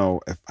I don't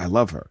know if I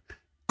love her.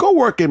 Go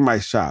work in my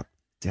shop.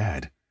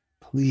 Dad,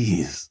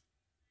 please.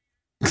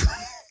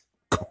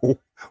 Go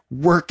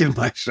work in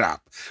my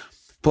shop.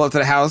 Pull up to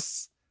the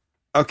house.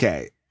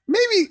 Okay.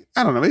 Maybe,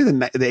 I don't know, maybe the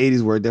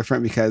 80s were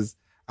different because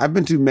I've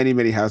been to many,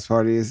 many house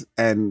parties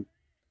and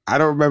I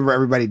don't remember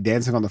everybody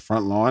dancing on the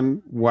front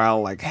lawn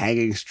while like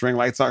hanging string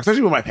lights on,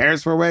 especially when my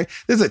parents were away.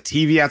 There's a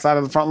TV outside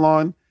of the front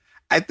lawn.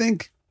 I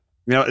think,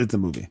 it's a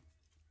movie.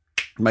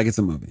 Mike, it's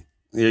a movie.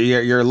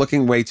 You're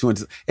looking way too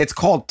into. It's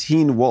called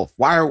Teen Wolf.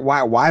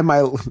 Why am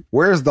I?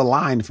 Where's the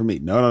line for me?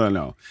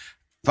 No.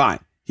 Fine.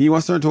 He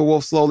wants to turn into a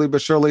wolf slowly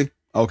but surely.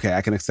 Okay,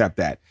 I can accept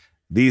that.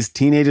 These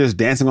teenagers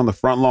dancing on the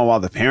front lawn while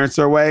the parents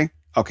are away.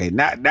 Okay,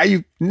 now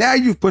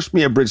you've pushed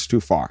me a bridge too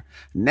far.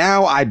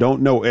 Now I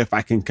don't know if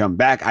I can come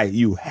back.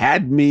 You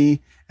had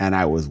me and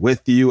I was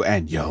with you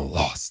and you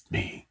lost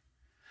me.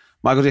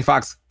 Michael J.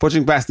 Fox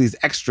pushing past these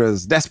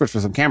extras, desperate for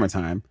some camera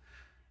time,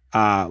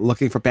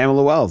 looking for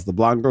Pamela Wells, the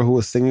blonde girl who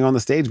was singing on the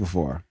stage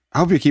before. I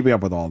hope you're keeping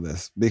up with all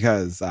this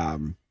because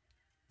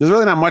there's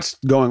really not much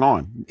going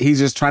on. He's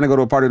just trying to go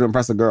to a party to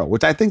impress a girl,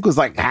 which I think was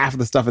like half of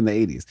the stuff in the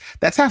 80s.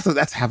 That's half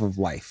of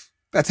life.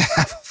 That's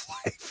half of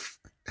life.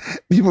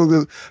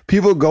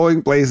 People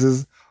going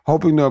places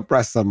hoping to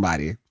impress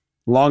somebody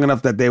long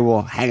enough that they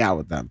will hang out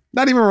with them.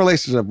 Not even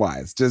relationship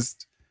wise,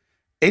 just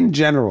in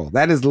general.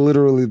 That is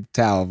literally the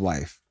tale of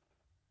life.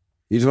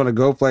 You just want to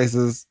go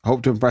places,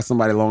 hope to impress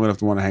somebody long enough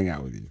to want to hang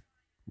out with you.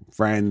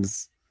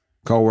 Friends,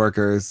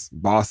 coworkers,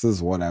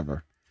 bosses,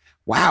 whatever.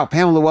 Wow,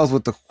 Pamela Wells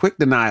with the quick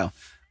denial.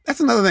 That's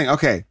another thing.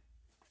 Okay.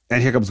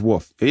 And here comes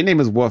Wolf. If your name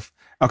is Wolf.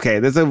 Okay,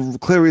 there's a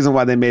clear reason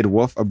why they made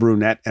Wolf a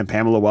brunette and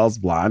Pamela Wells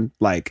blonde.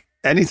 Like,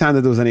 anytime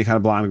that there was any kind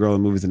of blonde girl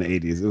in movies in the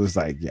 80s, it was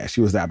like, yeah, she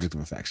was the object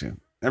of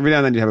affection. Every now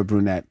and then you have a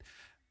brunette.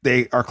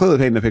 They are clearly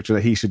painting the picture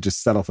that he should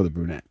just settle for the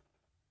brunette.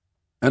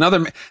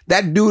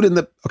 That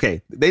dude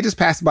they just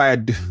passed by a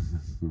dude.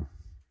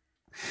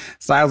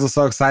 Styles was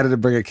so excited to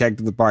bring a keg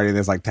to the party, and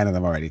there's like 10 of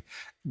them already.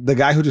 The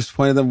guy who just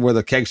pointed them where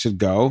the keg should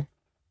go.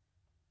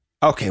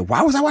 Okay,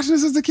 why was I watching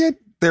this as a kid?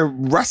 They're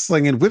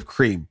wrestling in whipped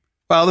cream.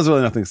 Well, there's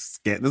really nothing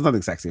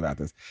sexy about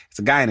this. It's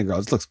a guy and a girl.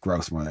 It just looks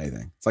gross more than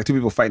anything. It's like two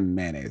people fighting in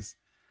mayonnaise.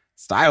 Is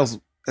Styles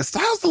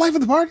the life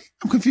of the party?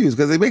 I'm confused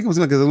because they make him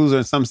seem like he's a loser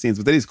in some scenes,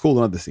 but then he's cool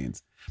in other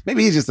scenes.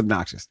 Maybe he's just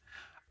obnoxious.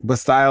 But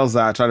Styles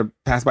tried to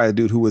pass by a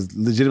dude who was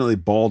legitimately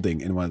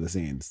balding in one of the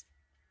scenes.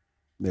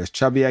 There's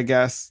Chubby, I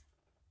guess.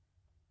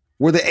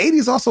 Were the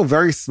 80s also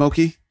very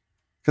smoky?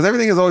 Because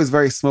everything is always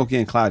very smoky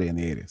and cloudy in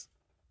the 80s.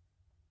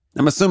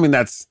 I'm assuming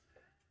I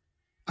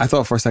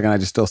thought for a second I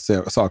just still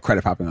saw a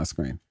credit popping on the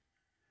screen.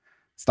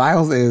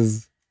 Styles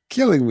is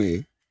killing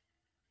me.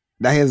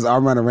 Now he has his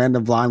arm around a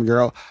random blonde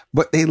girl,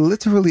 but they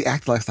literally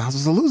act like Styles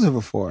was a loser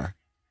before.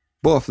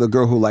 Boof, the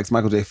girl who likes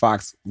Michael J.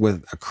 Fox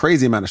with a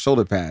crazy amount of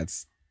shoulder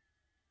pads.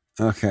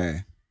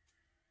 Okay.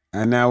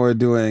 And now we're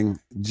doing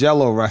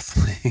Jello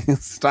wrestling.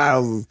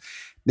 Styles is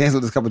dancing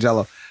with this cup of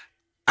Jello.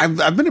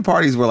 I've been to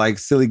parties where like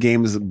silly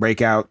games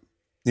break out,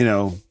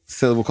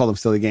 we'll call them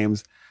silly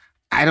games.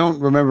 I don't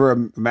remember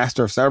a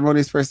master of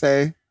ceremonies per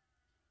se,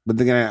 but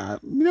then again,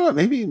 you know what?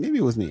 Maybe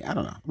it was me. I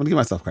don't know. I'm gonna give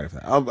myself credit for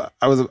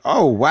that.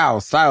 Oh wow,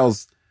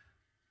 Styles.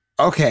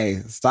 Okay,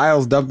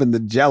 Styles dumping the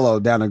Jello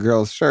down a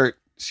girl's shirt.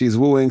 She's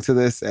wooing to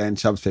this, and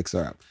Chubbs picks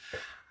her up.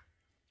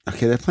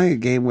 Okay, they're playing a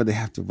game where they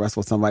have to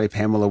wrestle somebody.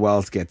 Pamela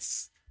Wells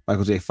gets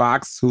Michael J.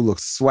 Fox, who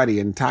looks sweaty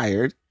and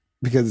tired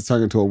because it's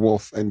turned into a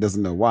wolf and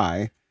doesn't know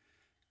why.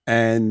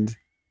 And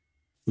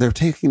they're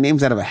taking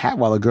names out of a hat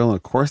while a girl in a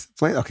corset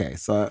plays. Okay,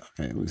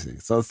 let me see.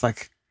 So it's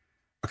like,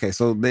 okay,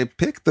 so they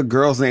pick the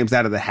girls' names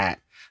out of the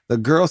hat. The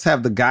girls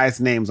have the guys'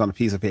 names on a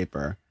piece of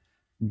paper.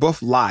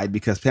 Boof lied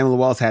because Pamela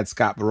Wells had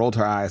Scott but rolled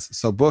her eyes.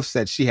 So Boof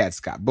said she had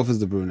Scott. Boof is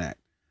the brunette.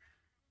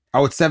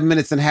 Oh, it's 7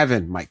 Minutes in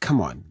Heaven. Mike,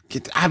 come on.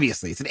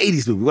 Obviously, it's an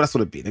 80s movie. What else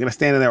would it be? They're going to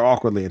stand in there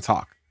awkwardly and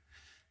talk.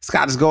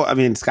 Scott, just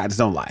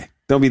don't lie.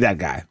 Don't be that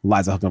guy who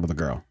lies to hook up with a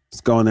girl.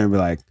 Just go in there and be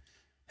like,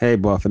 hey,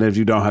 Boof, and if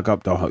you don't hook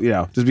up,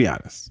 just be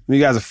honest. You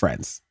guys are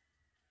friends.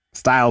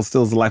 Styles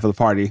still is the life of the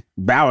party,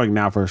 bowing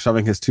now for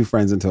shoving his two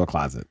friends into a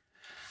closet.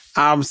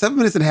 7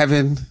 Minutes in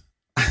Heaven.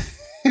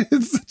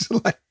 It's such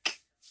what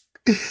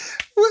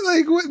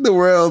in the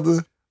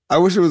world? I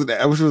wish it was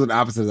an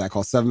opposite of that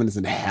called 7 Minutes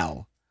in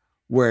Hell,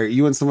 where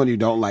you and someone you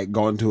don't like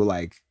go into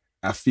like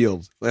a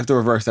field. You have to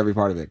reverse every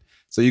part of it.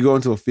 So you go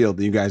into a field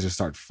and you guys just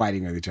start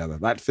fighting with each other.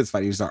 Not fist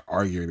fighting, you start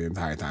arguing the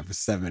entire time for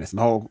 7 minutes.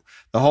 And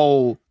the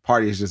whole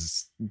party is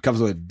just comes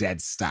to a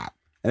dead stop.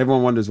 And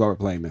everyone wonders why we're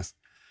playing this.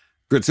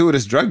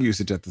 Gratuitous drug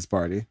usage at this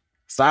party.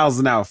 Styles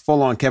is now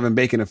full on Kevin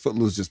Bacon and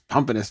Footloose, just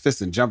pumping his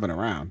fists and jumping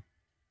around.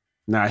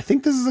 Now, I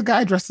think this is a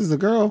guy dressed as a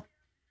girl.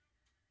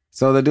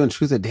 So they're doing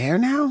Truth or Dare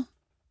now?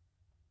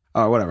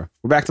 Oh, whatever.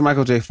 We're back to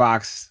Michael J.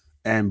 Fox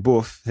and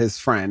Boof, his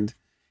friend,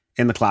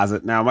 in the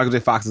closet. Now, Michael J.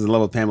 Fox is in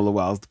love with Pamela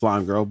Wells, the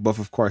blonde girl. Boof,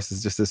 of course,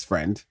 is just his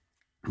friend.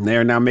 And they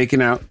are now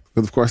making out,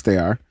 because of course they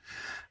are.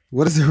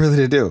 What is there really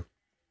to do?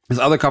 This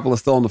other couple is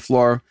still on the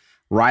floor,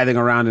 writhing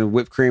around in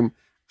whipped cream.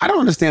 I don't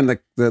understand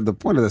the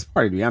point of this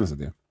party, to be honest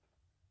with you.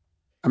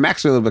 I'm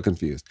actually a little bit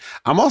confused.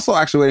 I'm also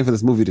actually waiting for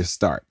this movie to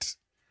start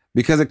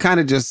because it kind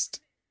of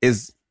just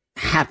is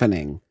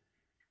happening.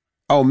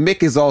 Oh,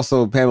 Mick is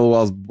also Pamela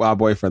Wells'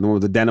 boyfriend, the one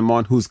with the denim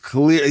on, who's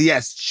clear.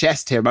 Yes,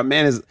 chest hair. My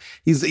man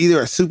he's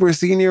either a super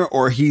senior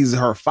or he's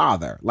her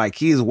father. Like,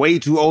 he's way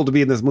too old to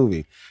be in this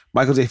movie.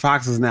 Michael J.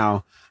 Fox is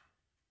now,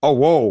 oh,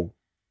 whoa.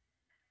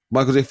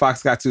 Michael J.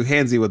 Fox got too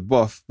handsy with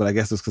Boof, but I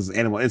guess it's because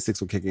animal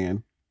instincts were kicking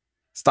in.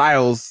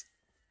 Styles,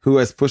 who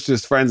has pushed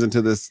his friends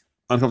into this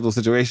uncomfortable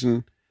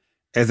situation,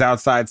 is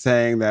outside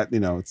saying that,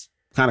 it's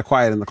kind of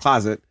quiet in the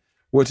closet,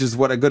 which is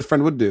what a good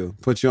friend would do,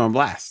 put you on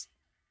blast.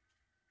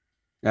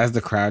 As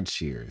the crowd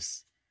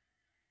cheers.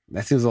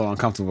 That seems a little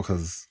uncomfortable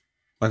because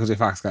Michael J.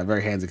 Fox got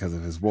very handsy because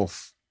of his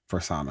wolf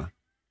persona.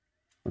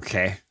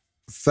 Okay.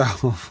 So,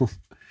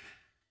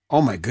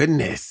 oh my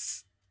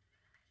goodness.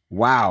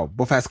 Wow.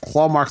 Boof has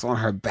claw marks on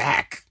her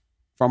back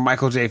from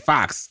Michael J.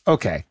 Fox.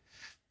 Okay.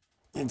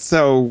 And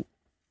so,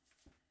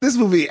 this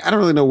movie, I don't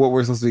really know what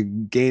we're supposed to be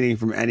gaining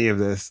from any of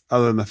this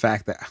other than the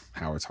fact that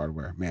Howard's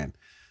Hardware, man,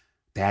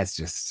 that's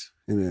just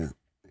in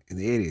the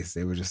 80s.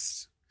 They were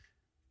just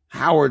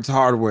Howard's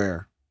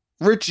Hardware,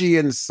 Richie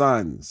and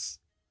Sons,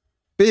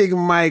 Big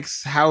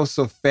Mike's House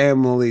of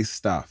Family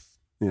Stuff.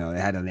 They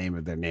had a name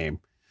of their name.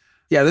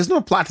 Yeah, there's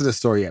no plot to this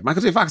story yet.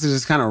 Michael J. Fox is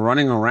just kind of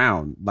running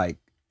around like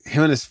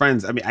him and his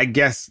friends. I mean, I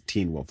guess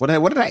Teen Wolf. What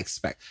did I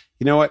expect?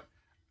 You know what?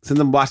 Since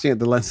I'm watching it,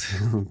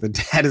 the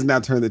dad has now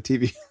turned the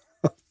TV.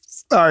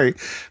 Sorry.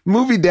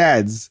 Movie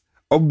dads,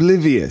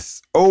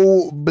 oblivious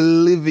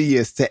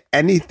to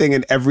anything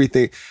and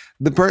everything.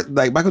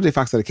 Like Michael J.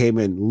 Fox that came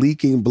in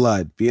leaking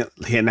blood,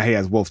 and now he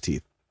has wolf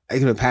teeth. He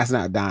could have been passing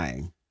out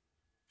dying.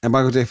 And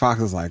Michael J. Fox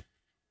is like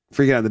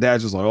freaking out. The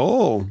dad's just like,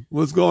 oh,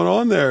 what's going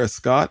on there,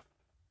 Scott?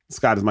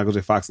 Scott is Michael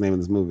J. Fox's name in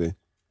this movie.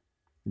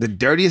 The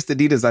dirtiest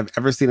Adidas I've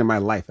ever seen in my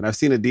life. And I've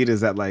seen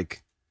Adidas at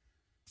like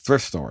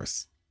thrift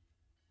stores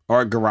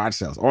or at garage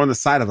sales or on the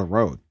side of the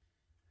road.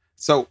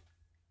 So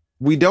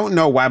we don't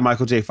know why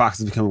Michael J. Fox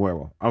has become a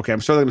werewolf. Okay,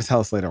 I'm sure they're going to tell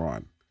us later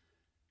on.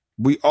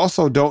 We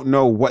also don't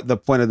know what the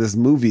point of this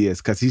movie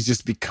is because he's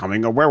just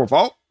becoming a werewolf.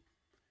 Oh,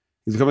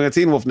 he's becoming a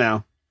teen wolf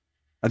now.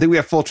 I think we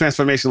have full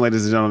transformation,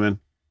 ladies and gentlemen.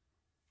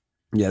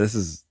 Yeah,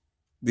 these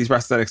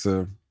prosthetics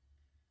are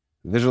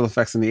visual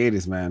effects in the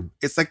 80s, man.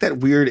 It's like that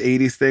weird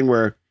 80s thing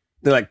where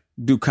they like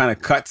do kind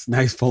of cuts.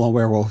 Now he's full on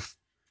werewolf.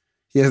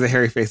 He has a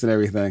hairy face and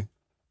everything.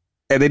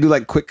 And they do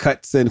like quick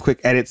cuts and quick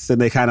edits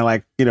and they kind of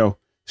like,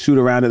 shoot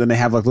around it, and they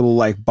have like little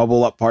like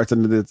bubble up parts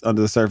under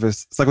the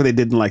surface. It's like what they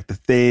did in like The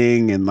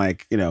Thing and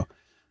like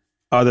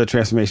other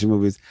transformation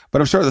movies. But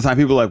I'm sure at the time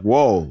people were like,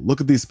 "Whoa,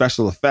 look at these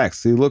special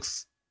effects! He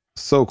looks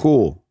so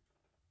cool."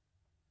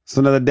 So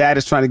now the dad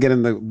is trying to get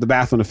in the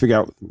bathroom to figure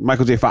out,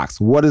 Michael J.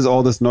 Fox, what is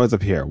all this noise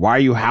up here? Why are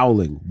you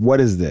howling?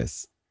 What is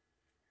this?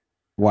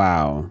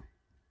 Wow.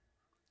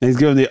 And he's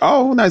giving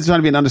now he's trying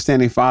to be an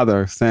understanding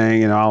father,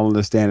 saying, I'll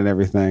understand and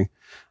everything.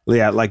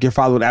 Yeah, like your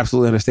father would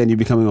absolutely understand you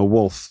becoming a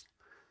wolf.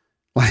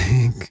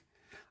 Like,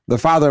 the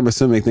father, I'm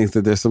assuming, thinks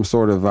that there's some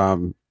sort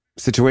of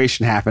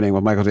situation happening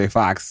with Michael J.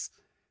 Fox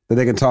that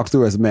they can talk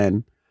through as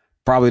men,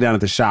 probably down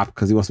at the shop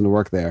because he wants him to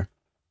work there.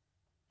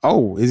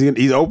 Oh,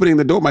 he's opening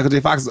the door. Michael J.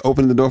 Fox is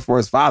opening the door for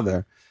his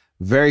father.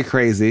 Very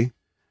crazy.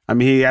 I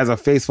mean, he has a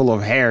face full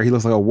of hair. He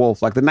looks like a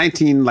wolf, like the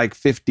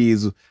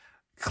 1950s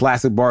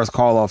classic Boris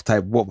Karloff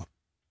type wolf.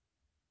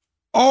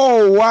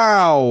 Oh,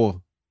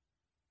 wow.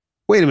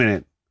 Wait a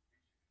minute.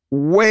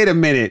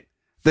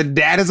 The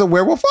dad is a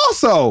werewolf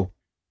also.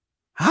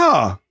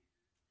 Huh.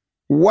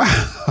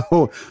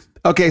 Wow.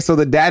 Okay, so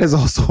the dad is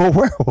also a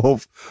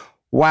werewolf.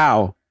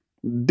 Wow.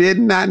 Did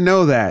not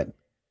know that.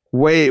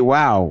 Wait,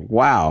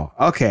 wow.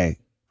 Okay.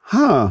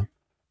 Huh.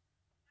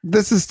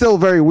 This is still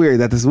very weird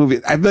that this movie,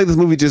 I feel like this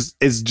movie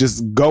is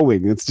just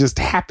going. It's just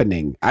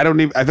happening. I feel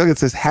like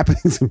it's just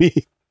happening to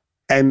me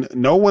and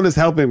no one is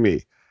helping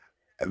me.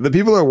 The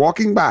people are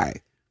walking by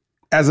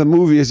as a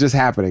movie is just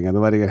happening and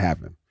they're letting it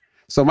happen.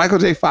 So Michael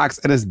J. Fox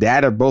and his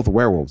dad are both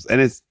werewolves.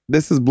 And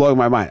this is blowing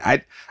my mind.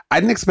 I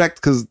didn't expect,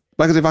 because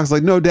Michael J. Fox is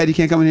like, no, Dad, you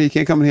can't come in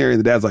here. And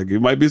the dad's like, you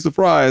might be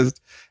surprised.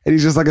 And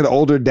he's just like an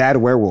older dad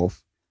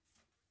werewolf.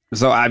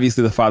 So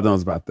obviously the father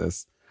knows about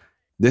this.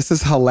 This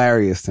is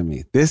hilarious to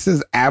me. This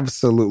is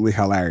absolutely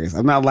hilarious.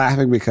 I'm not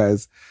laughing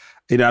because,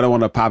 I don't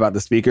want to pop out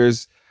the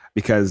speakers,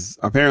 because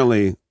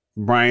apparently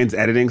Brian's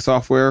editing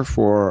software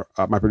for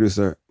my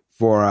producer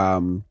for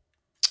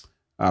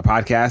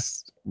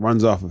podcasts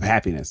runs off of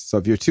happiness. So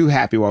if you're too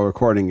happy while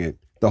recording it,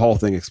 the whole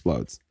thing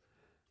explodes.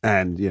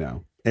 And,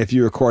 if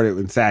you record it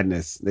in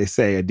sadness, they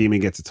say a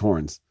demon gets its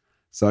horns.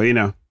 So,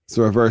 it's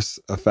a reverse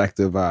effect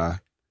of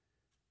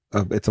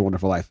It's a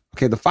Wonderful Life.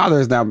 Okay, the father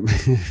is now...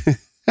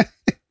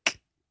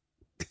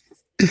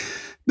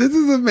 This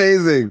is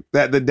amazing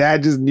that the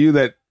dad just knew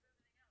that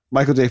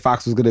Michael J.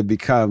 Fox was going to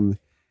become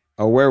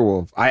a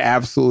werewolf. I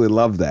absolutely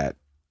love that.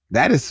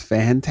 That is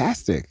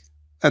fantastic.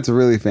 That's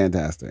really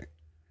fantastic.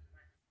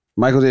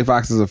 Michael J.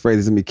 Fox is afraid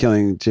he's going to be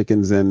killing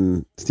chickens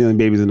and stealing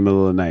babies in the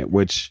middle of the night,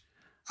 which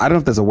I don't know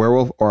if that's a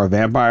werewolf or a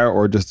vampire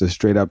or just a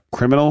straight up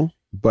criminal,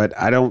 but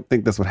I don't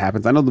think that's what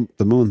happens. I know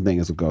the moon thing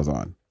is what goes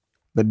on.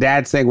 The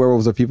dad saying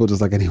werewolves are people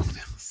just like anyone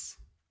else.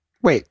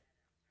 Wait,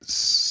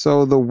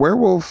 so the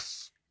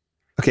werewolf,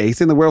 okay, he's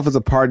saying the werewolf is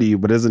a part of you,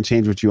 but it doesn't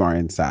change what you are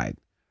inside.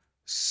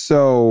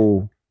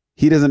 So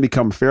he doesn't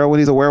become feral when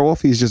he's a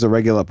werewolf. He's just a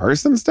regular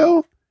person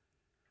still.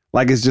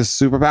 Like it's just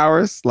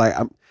superpowers. Like,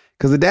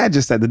 because the dad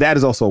just said the dad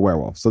is also a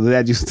werewolf. So the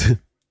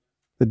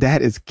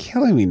dad is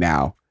killing me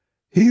now.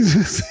 He's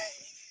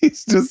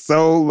just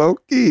so low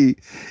key.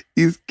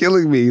 He's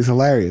killing me. He's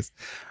hilarious.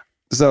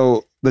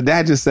 So the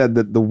dad just said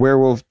that the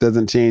werewolf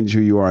doesn't change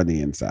who you are on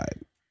the inside.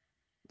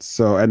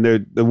 So, and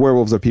the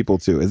werewolves are people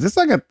too. Is this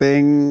like a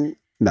thing?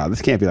 No,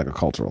 this can't be like a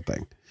cultural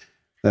thing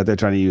that they're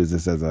trying to use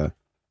this as an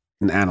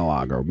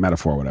analog or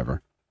metaphor or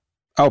whatever.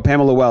 Oh,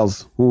 Pamela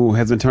Wells, who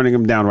has been turning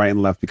him down right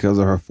and left because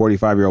of her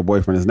 45-year-old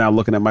boyfriend, is now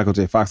looking at Michael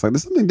J. Fox like,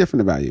 there's something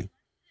different about you.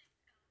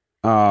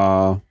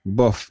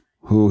 Buff,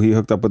 who he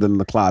hooked up with in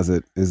the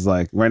closet, is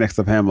like right next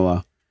to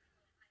Pamela.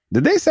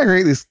 Did they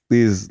segregate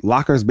these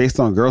lockers based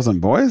on girls and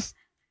boys?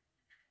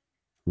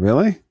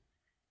 Really?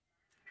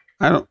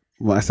 I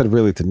said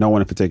really to no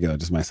one in particular,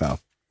 just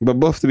myself. But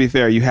Buff, to be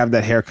fair, you have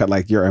that haircut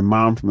like you're a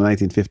mom from the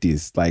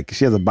 1950s. Like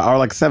she has or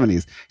like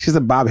 70s. She has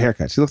a bob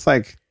haircut. She looks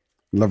like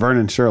Laverne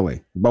and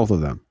Shirley, both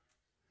of them.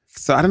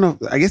 So I don't know.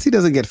 I guess he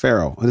doesn't get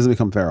feral. He doesn't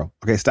become feral.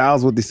 Okay,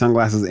 Styles with the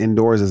sunglasses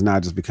indoors has now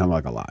just become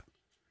like a lot.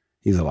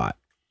 He's a lot.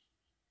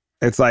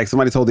 It's like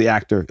somebody told the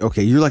actor,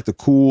 okay, you're like the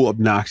cool,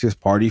 obnoxious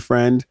party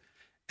friend.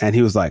 And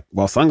he was like,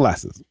 well,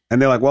 sunglasses.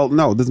 And they're like, well,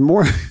 no, there's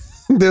more.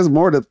 There's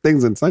more to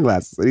things than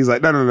sunglasses. And he's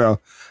like, no.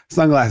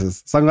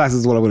 Sunglasses. Sunglasses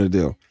is what I'm going to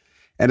do.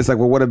 And it's like,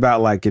 well, what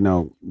about like,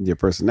 your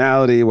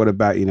personality? What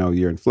about,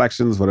 your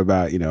inflections? What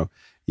about,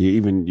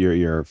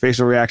 your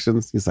facial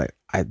reactions? He's like,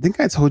 I think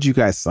I told you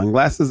guys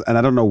sunglasses and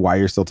I don't know why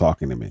you're still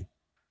talking to me.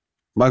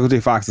 Michael J.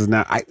 Fox is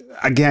now,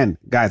 again,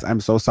 guys, I'm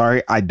so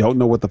sorry. I don't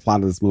know what the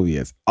plot of this movie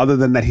is other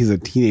than that he's a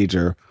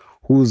teenager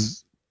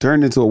who's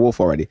turned into a wolf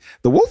already.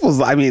 The wolf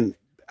was, I know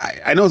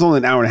it's only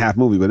an hour and a half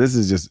movie, but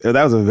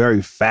that was a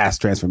very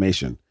fast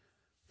transformation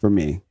for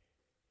me.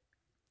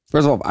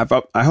 First of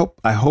all, I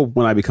hope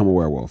when I become a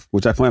werewolf,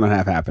 which I plan on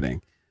have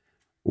happening,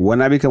 when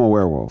I become a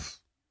werewolf,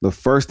 the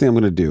first thing I'm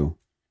going to do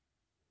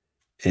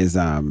is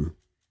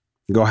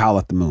go howl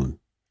at the moon.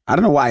 I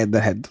don't know why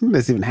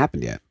that's even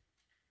happened yet.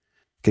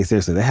 Okay,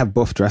 seriously, they have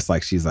Buff dressed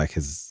like she's like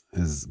his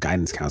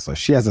guidance counselor.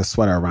 She has a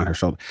sweater around her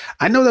shoulder.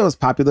 I know that was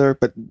popular,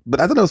 but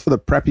I thought it was for the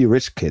preppy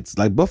rich kids.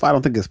 Like Buff, I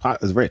don't think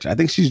is rich. I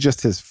think she's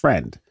just his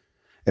friend.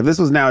 If this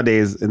was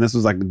nowadays and this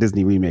was like a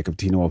Disney remake of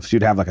Teen Wolf,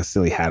 she'd have like a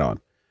silly hat on.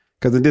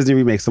 Because in Disney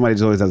remakes, somebody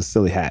just always has a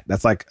silly hat.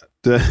 That's like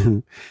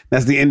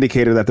that's the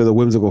indicator that they're the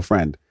whimsical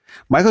friend.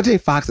 Michael J.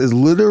 Fox is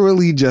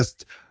literally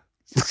just.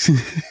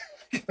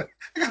 I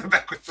got it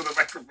backwards for the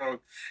microphone.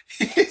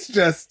 He is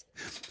just.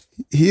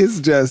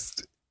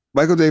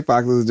 Michael J.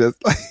 Fox is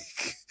just like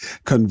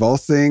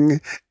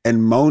convulsing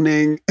and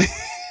moaning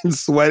and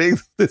sweating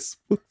this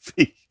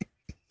movie.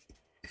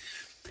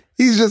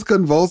 He's just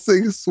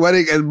convulsing,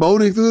 sweating, and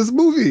moaning through this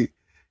movie.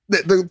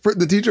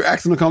 The teacher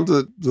asked him to come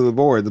to the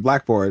board, the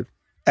blackboard,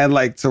 and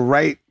like to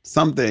write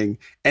something.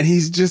 And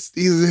he's just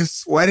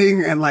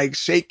sweating and like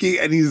shaking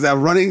and he's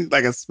running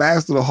like a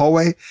spaz through the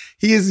hallway.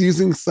 He is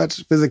using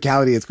such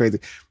physicality. It's crazy.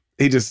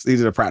 He did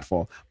a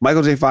pratfall.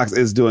 Michael J. Fox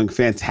is doing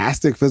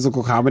fantastic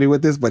physical comedy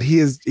with this, but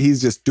he's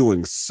just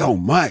doing so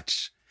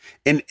much.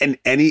 In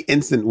any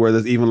instant where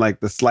there's even like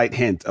the slight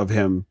hint of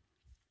him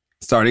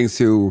starting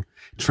to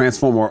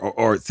transform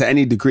or to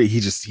any degree,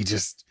 he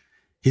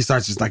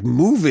starts just like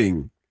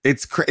moving.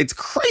 It's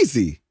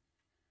crazy.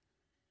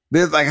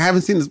 There's like, I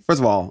haven't seen this. First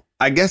of all,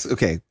 I guess,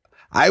 okay,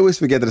 I always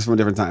forget that it's from a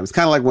different time. It's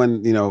kind of like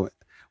when,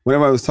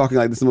 whenever I was talking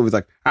like this movie's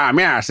like,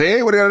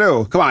 see, what are you gonna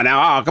do? Come on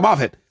now, come off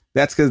it.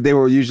 That's because they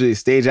were usually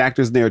stage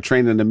actors and they were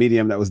trained in a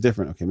medium that was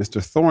different. Okay,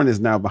 Mr. Thorne is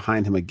now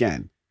behind him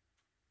again.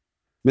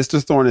 Mr.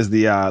 Thorne is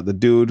the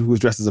dude who was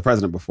dressed as a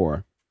president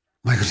before.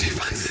 Michael J.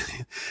 Fox.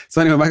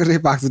 So anyway, Michael J.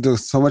 Fox is doing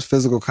so much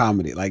physical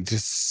comedy, like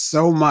just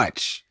so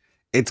much.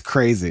 It's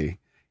crazy.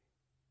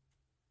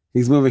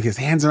 He's moving his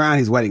hands around.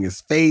 He's wetting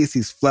his face.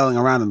 He's flailing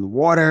around in the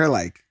water.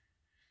 Like,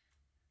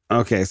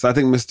 okay, so I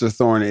think Mr.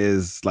 Thorne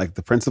is like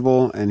the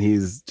principal and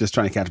he's just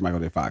trying to catch Michael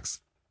J.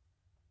 Fox.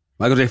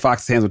 Michael J.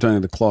 Fox's hands were turning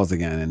into claws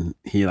again, and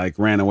he like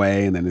ran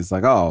away, and then it's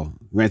like, oh,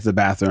 ran to the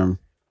bathroom.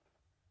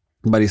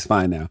 but he's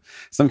fine now.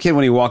 Some kid,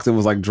 when he walked in,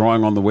 was like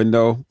drawing on the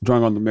window,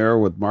 drawing on the mirror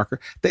with marker.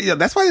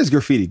 That's why there's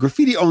graffiti.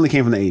 Graffiti only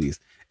came from the 80s.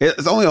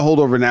 It's only a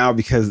holdover now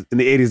because in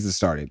the 80s it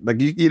started. Like,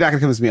 you're not gonna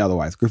convince me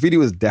otherwise. Graffiti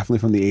was definitely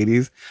from the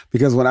 80s,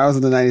 because when I was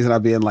in the 90s and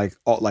I'd be in like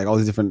all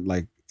these different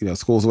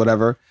schools or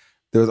whatever,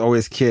 there was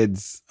always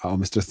kids. Oh,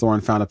 Mr.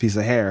 Thorne found a piece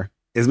of hair.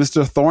 Is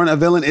Mr. Thorne a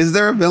villain? Is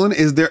there a villain?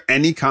 Is there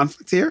any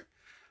conflict here?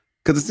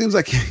 Because it seems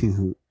like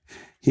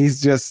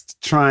he's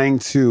just trying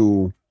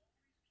to.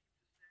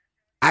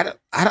 I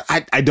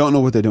don't know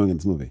what they're doing in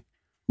this movie.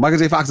 Michael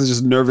J. Fox is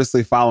just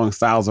nervously following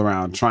Styles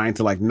around, trying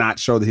to like not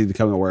show that he's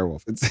becoming a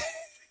werewolf. It's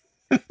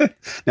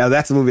now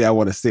that's a movie I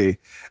want to see.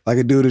 Like,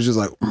 a dude is just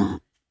like,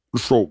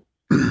 so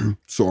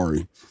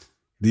sorry.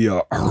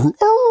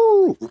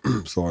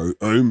 Sorry,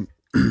 I'm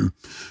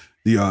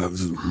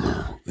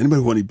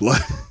anybody want any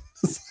blood?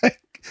 It's like,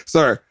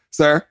 sir,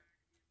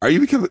 are you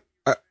becoming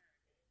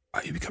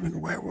a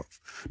werewolf?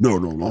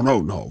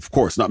 No, of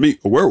course, not me,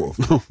 a werewolf.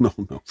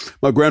 No.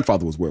 My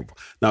grandfather was a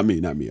werewolf. Not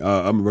me.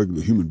 I'm a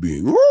regular human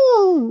being.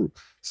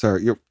 Sir,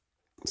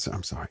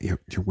 I'm sorry.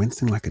 You're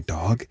wincing like a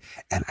dog,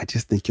 and I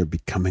just think you're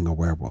becoming a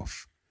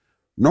werewolf.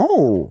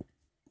 No.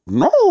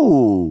 Now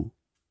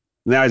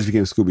I just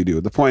became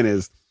Scooby-Doo. The point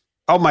is,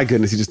 oh my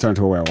goodness, he just turned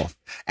to a werewolf.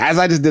 As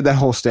I just did that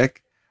whole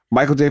shtick,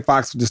 Michael J.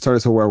 Fox just turned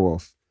into a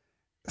werewolf.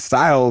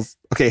 Styles,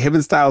 him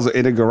and Styles are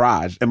in a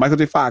garage, and Michael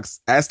J. Fox,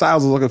 as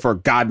Styles is looking for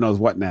God knows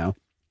what now,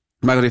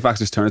 Michael J. Fox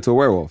just turned into a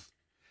werewolf.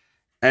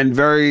 And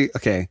I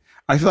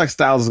feel like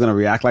Styles is going to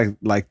react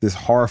like this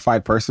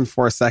horrified person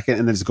for a second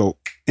and then just go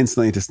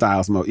instantly into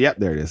Styles mode. Yep,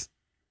 there it is.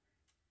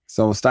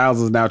 So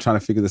Styles is now trying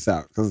to figure this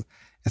out, because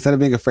instead of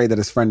being afraid that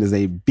his friend is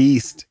a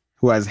beast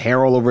who has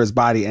hair all over his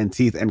body and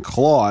teeth and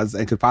claws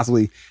and could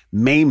possibly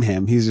maim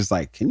him, he's just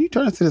like, can you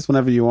turn into this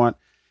whenever you want?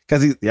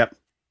 Because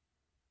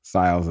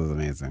Styles is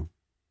amazing.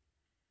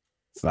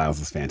 Styles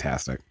is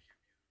fantastic.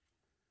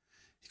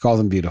 He calls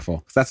him beautiful,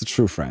 because that's a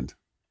true friend.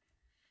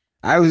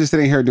 I was just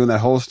sitting here doing that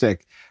whole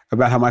shtick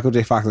about how Michael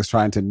J. Fox is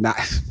trying to not.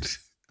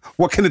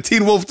 What can a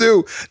Teen Wolf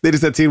do? They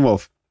just said Teen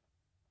Wolf.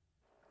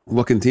 They're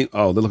looking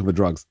for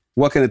drugs.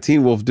 What can a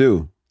Teen Wolf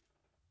do?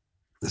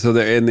 So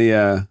they're in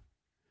the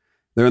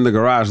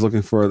garage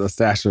looking for the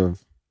stash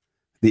of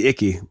the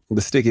icky,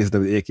 the stickiest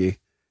of the icky.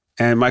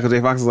 And Michael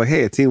J. Fox is like,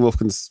 hey, a Teen Wolf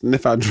can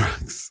sniff out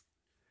drugs.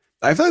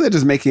 I feel like they're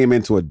just making him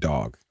into a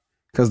dog,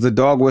 because the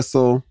dog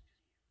whistle.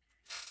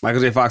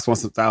 Michael J. Fox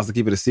wants Styles to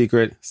keep it a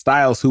secret.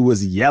 Styles, who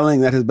was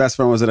yelling that his best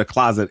friend was in a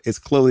closet, is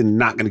clearly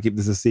not going to keep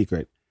this a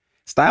secret.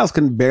 Styles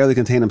can barely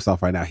contain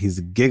himself right now.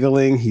 He's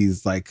giggling.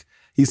 He's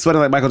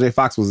sweating like Michael J.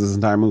 Fox was this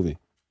entire movie.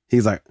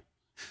 He's like,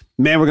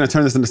 man, we're going to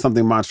turn this into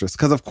something monstrous.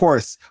 Because, of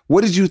course,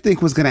 what did you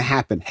think was going to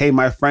happen? Hey,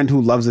 my friend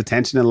who loves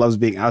attention and loves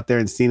being out there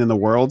and seen in the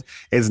world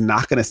is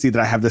not going to see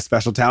that I have this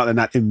special talent and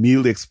not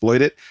immediately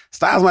exploit it.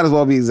 Styles might as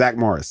well be Zach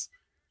Morris,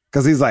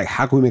 because he's like,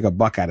 how can we make a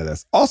buck out of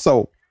this?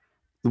 Also,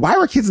 why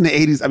were kids in the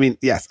 80s? I mean,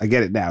 yes, I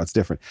get it now. It's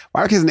different.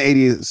 Why were kids in the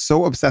 80s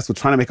so obsessed with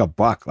trying to make a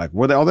buck? Like,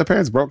 were all their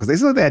parents broke? Because they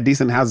still they had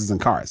decent houses and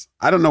cars.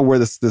 I don't know where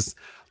this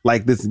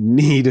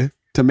need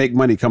to make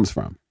money comes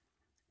from.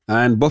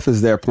 And Buff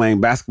is there playing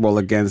basketball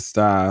against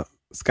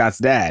Scott's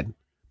dad,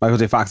 Michael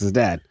J. Fox's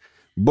dad.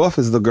 Buff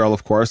is the girl,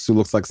 of course, who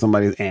looks like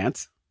somebody's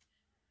aunt.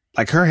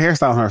 Like, her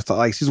hairstyle,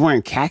 like, she's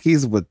wearing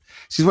khakis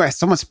she's wearing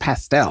so much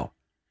pastel.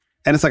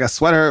 And it's like a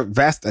sweater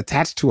vest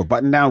attached to a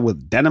button down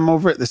with denim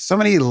over it. There's so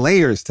many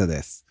layers to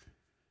this.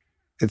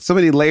 It's so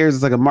many layers.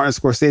 It's like a Martin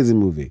Scorsese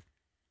movie.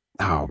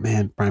 Oh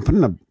man, Brian,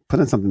 put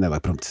in something there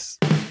like,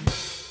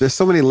 there's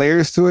so many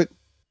layers to it.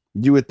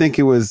 You would think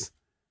it was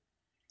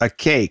a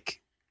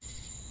cake.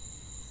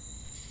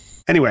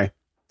 Anyway,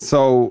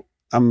 so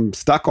I'm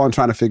stuck on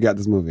trying to figure out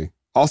this movie.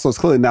 Also, it's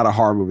clearly not a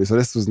horror movie, so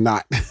this was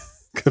not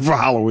good for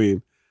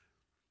Halloween.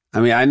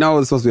 I mean, I know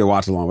it's supposed to be a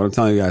watch along, but I'm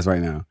telling you guys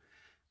right now,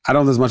 I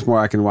don't know if there's much more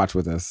I can watch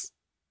with this,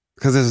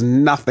 because there's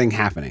nothing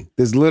happening.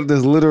 There's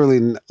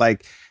literally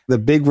like the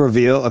big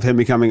reveal of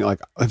him coming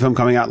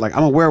out like,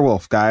 I'm a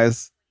werewolf,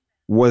 guys,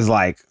 was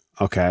like,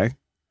 okay,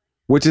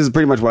 which is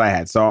pretty much what I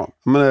had. So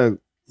I'm going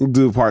to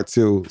do part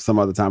 2 some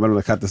other time. I'm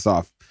going to cut this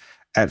off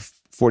at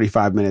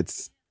 45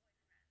 minutes.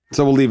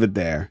 So we'll leave it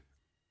there.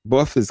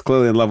 Buff is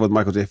clearly in love with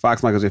Michael J.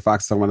 Fox. Michael J.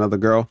 Fox is talking about another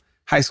girl.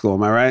 High school,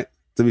 am I right?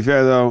 To be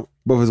fair, though,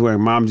 Buff is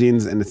wearing mom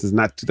jeans, and this is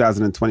not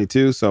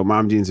 2022, so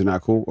mom jeans are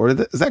not cool. Or is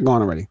that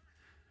gone already?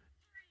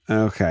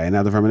 Okay,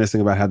 now they're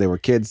reminiscing about how they were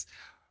kids.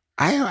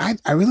 I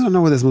really don't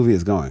know where this movie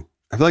is going.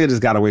 I feel like it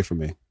just got away from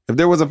me. If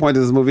there was a point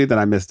to this movie, then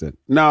I missed it.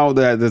 No,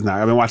 there's not.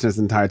 I've been watching this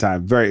the entire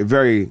time very,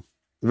 very,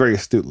 very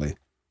astutely.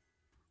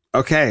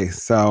 Okay,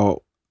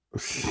 so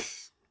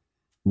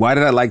why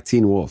did I like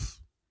Teen Wolf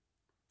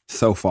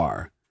so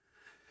far?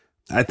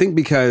 I think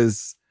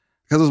because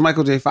it was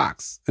Michael J.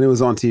 Fox, and it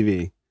was on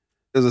TV.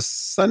 It was a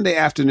Sunday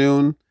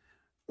afternoon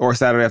or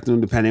Saturday afternoon,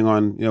 depending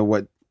on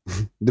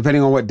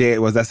what day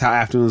it was. That's how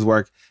afternoons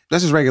work.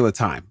 That's just regular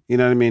time. You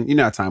know what I mean? You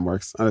know how time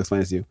works. I'll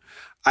explain it to you.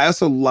 I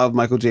also love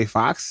Michael J.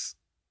 Fox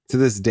to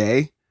this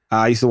day.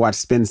 I used to watch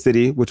Spin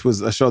City, which was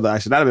a show that I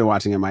should not have been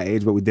watching at my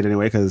age, but we did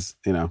anyway because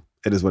it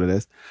is what it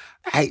is.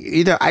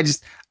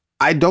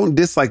 I don't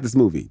dislike this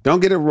movie.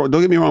 Don't get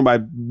me wrong by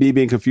me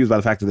being confused by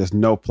the fact that there's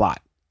no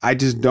plot. I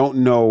just don't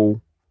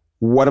know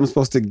what I'm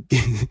supposed to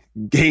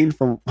gain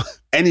from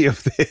any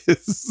of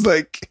this.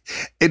 Like,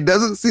 it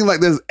doesn't seem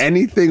like there's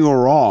anything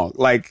wrong.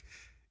 Like,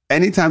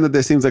 anytime that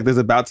there seems like there's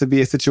about to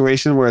be a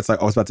situation where it's like,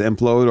 oh, it's about to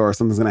implode or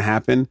something's going to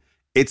happen,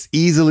 it's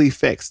easily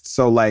fixed.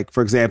 So, like,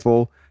 for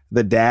example,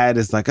 the dad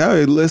is like,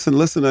 oh, listen,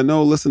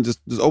 just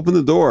open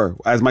the door,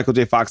 as Michael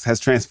J. Fox has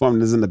transformed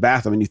and is in the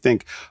bathroom. And you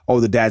think, oh,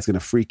 the dad's going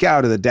to freak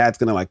out or the dad's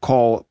going to like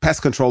call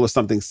pest control or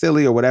something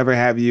silly or whatever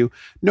have you.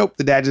 Nope.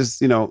 The dad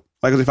just,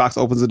 Michael J. Fox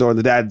opens the door and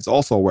the dad's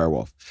also a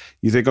werewolf.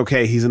 You think,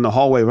 okay, he's in the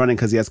hallway running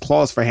because he has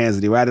claws for hands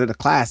and he ran out of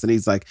class and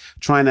he's like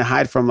trying to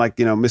hide from like,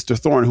 Mr.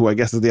 Thorne, who I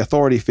guess is the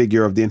authority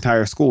figure of the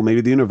entire school,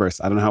 maybe the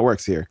universe. I don't know how it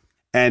works here.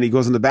 And he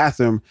goes in the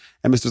bathroom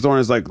and Mr. Thorne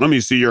is like, let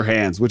me see your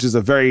hands, which is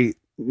a very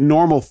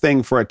normal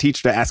thing for a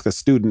teacher to ask a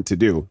student to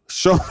do.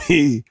 Show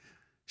me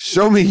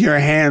your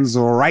hands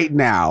right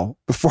now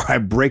before I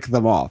break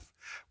them off,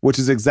 which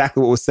is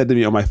exactly what was said to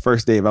me on my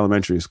first day of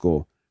elementary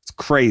school. It's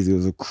crazy. It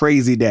was a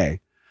crazy day.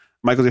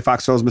 Michael J.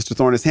 Fox shows Mr.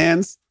 Thorne his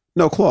hands,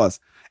 no claws.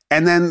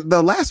 And then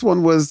the last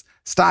one was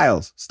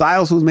Styles.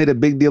 Styles, who's made a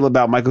big deal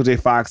about Michael J.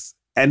 Fox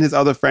and his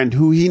other friend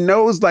who he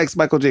knows likes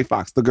Michael J.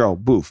 Fox, the girl,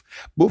 Boof.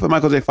 Boof and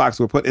Michael J. Fox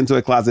were put into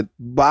a closet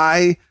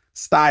by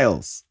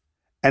Styles.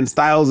 And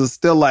Styles is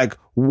still like,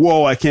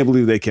 whoa, I can't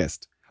believe they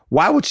kissed.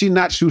 Why would she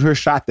not shoot her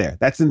shot there?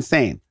 That's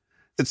insane.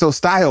 And so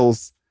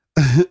Styles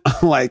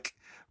like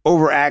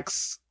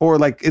overacts or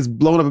like is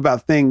blown up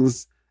about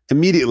things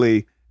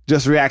immediately,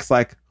 just reacts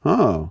like,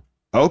 oh,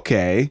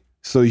 okay,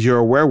 so you're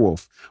a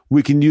werewolf.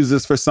 We can use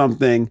this for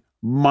something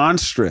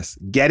monstrous.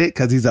 Get it?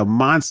 Because he's a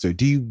monster.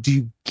 Do you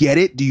get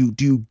it? Do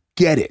you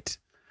get it?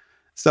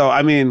 So,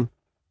 I mean,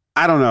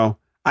 I don't know.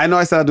 I know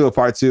I said I'll do a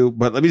part 2,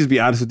 but let me just be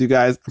honest with you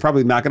guys. I'm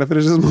probably not going to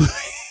finish this movie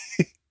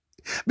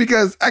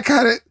because I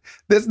kind of,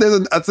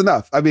 that's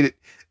enough. I mean,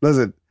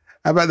 listen,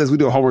 how about this? We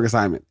do a homework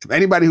assignment. If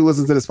anybody who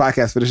listens to this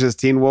podcast finishes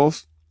Teen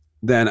Wolf,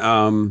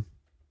 then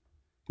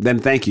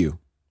thank you.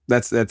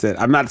 That's it.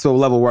 I'm not to a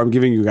level where I'm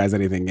giving you guys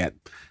anything yet,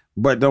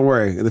 but don't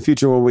worry. In the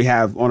future, when we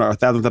have on our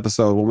 1000th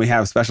episode, when we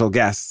have special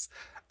guests,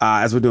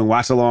 as we're doing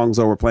watch-alongs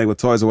or we're playing with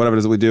toys or whatever it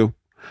is that we do,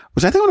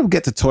 which I think I'm going to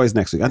get to toys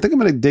next week. I think I'm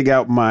going to dig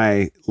out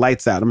my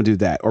Lights Out. I'm going to do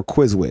that. Or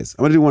Quiz Whiz.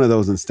 I'm going to do one of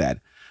those instead.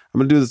 I'm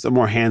going to do this a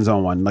more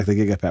hands-on one, like the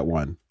Gigapet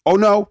one. Oh,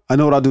 no. I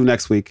know what I'll do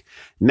next week.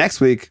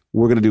 Next week,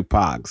 we're going to do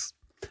Pogs.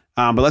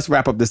 But let's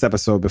wrap up this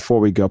episode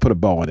before we go. Put a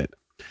bow on it.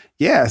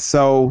 Yeah,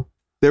 so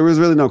there was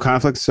really no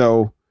conflict.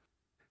 So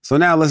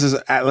now let's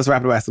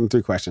wrap it up asking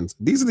 3 questions.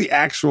 These are the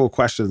actual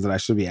questions that I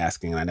should be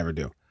asking, and I never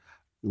do.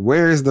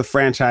 Where is the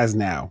franchise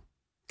now?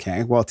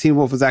 Okay, well, Teen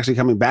Wolf is actually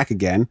coming back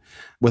again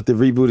with the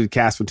rebooted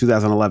cast from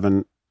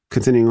 2011,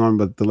 continuing on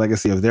with the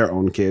legacy of their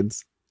own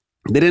kids.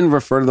 They didn't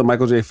refer to the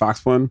Michael J.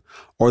 Fox one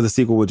or the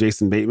sequel with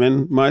Jason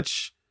Bateman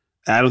much.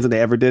 I don't think they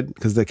ever did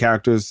because the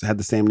characters had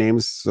the same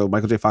names. So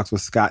Michael J. Fox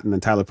was Scott and then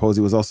Tyler Posey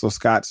was also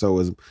Scott. So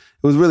it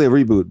was really a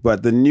reboot.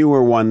 But the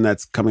newer one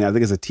that's coming out, I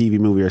think it's a TV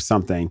movie or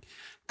something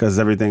because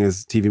everything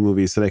is TV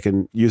movies. So they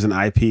can use an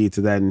IP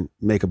to then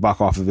make a buck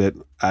off of it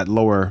at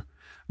lower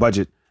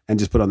budget and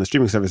just put on the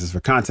streaming services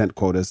for content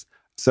quotas.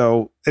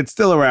 So it's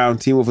still around.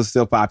 Teen Wolf is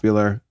still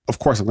popular. Of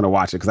course, I'm going to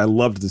watch it because I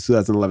loved the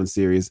 2011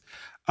 series.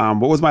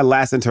 What was my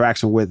last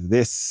interaction with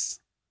this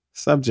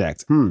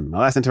subject? My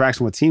last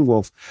interaction with Teen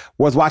Wolf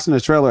was watching the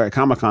trailer at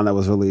Comic-Con that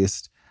was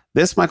released.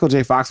 This Michael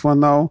J. Fox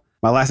one, though,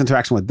 my last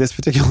interaction with this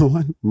particular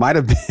one might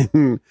have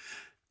been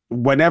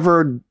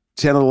whenever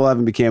Channel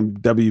 11 became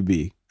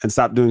WB and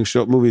stopped doing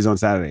movies on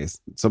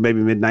Saturdays. So maybe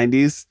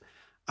mid-90s.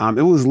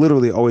 It was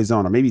literally always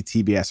on, or maybe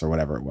TBS or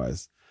whatever it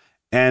was.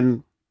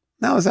 And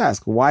now let's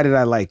ask, why did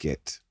I like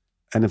it?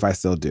 And if I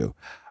still do,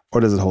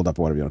 or does it hold up,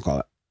 or whatever you want to call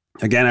it?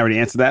 Again, I already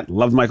answered that.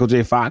 Loved Michael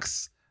J.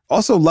 Fox.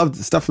 Also loved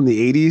stuff from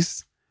the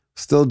 80s.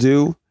 Still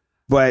do.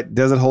 But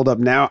does it hold up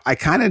now? I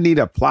kind of need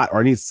a plot or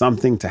I need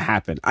something to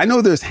happen. I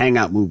know there's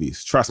hangout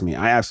movies. Trust me.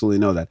 I absolutely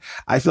know that.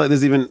 I feel like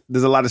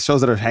there's a lot of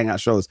shows that are hangout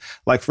shows.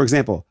 Like, for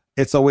example,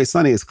 It's Always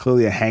Sunny is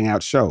clearly a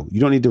hangout show.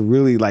 You don't need to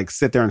really like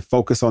sit there and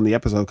focus on the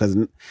episode because,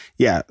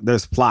 yeah,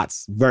 there's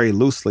plots very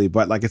loosely,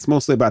 but like it's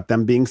mostly about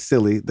them being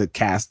silly, the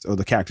cast or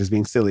the characters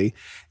being silly,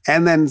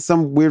 and then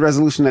some weird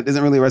resolution that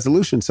isn't really a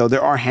resolution. So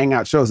there are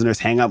hangout shows and there's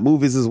hangout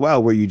movies as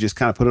well where you just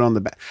kind of put it on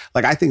the back.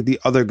 Like I think The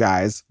Other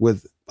Guys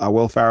with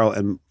Will Ferrell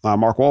and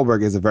Mark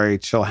Wahlberg is a very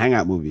chill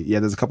hangout movie. Yeah,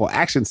 there's a couple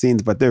action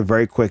scenes, but they're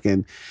very quick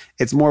and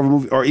it's more of a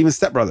movie. Or even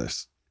Step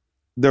Brothers.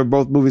 They're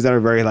both movies that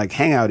are very like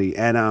hangouty.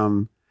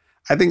 And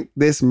I think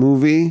this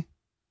movie,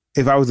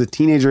 if I was a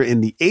teenager in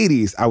the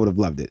 80s, I would have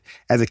loved it.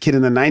 As a kid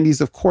in the 90s,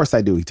 of course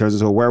I do. He turns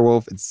into a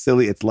werewolf. It's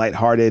silly. It's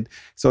lighthearted.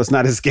 So it's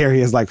not as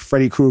scary as like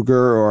Freddy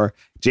Krueger or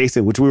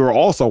Jason, which we were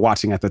also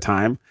watching at the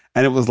time.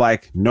 And it was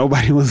like,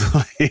 nobody was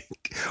like,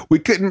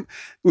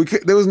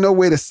 there was no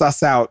way to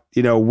suss out,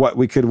 what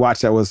we could watch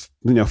that was,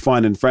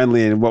 fun and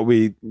friendly and what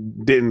we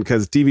didn't,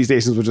 because TV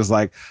stations were just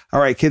like, all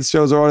right, kids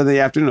shows are on in the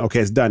afternoon. Okay,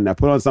 it's done. Now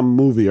put on some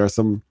movie or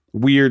some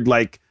weird,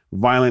 like,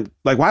 violent.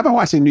 Like, why am I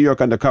watching New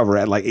York Undercover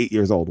at like 8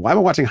 years old? Why am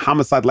I watching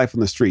Homicide: Life on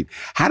the Street?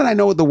 How did I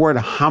know what the word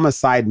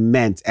homicide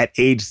meant at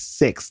age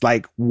 6?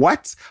 Like,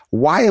 what?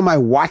 Why am I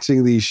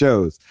watching these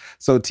shows?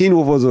 So Teen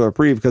Wolf was a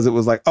reprieve because it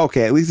was like,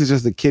 okay, at least it's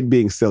just a kid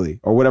being silly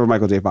or whatever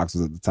Michael J. Fox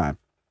was at the time.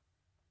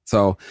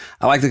 So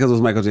I liked it because it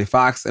was Michael J.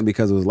 Fox and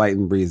because it was light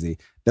and breezy.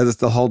 Does it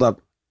still hold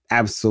up?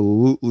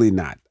 Absolutely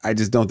not. I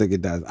just don't think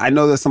it does. I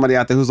know there's somebody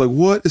out there who's like,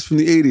 what? It's from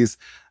the 80s.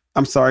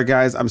 I'm sorry,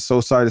 guys. I'm so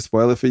sorry to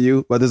spoil it for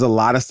you, but there's a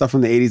lot of stuff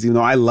from the 80s, even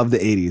though I love the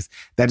 80s,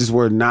 that just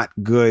were not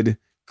good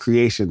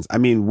creations. I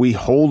mean, we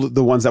hold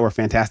the ones that were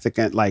fantastic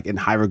and like in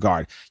high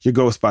regard. Your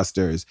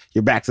Ghostbusters,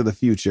 your Back to the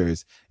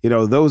Futures, you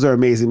know, those are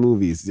amazing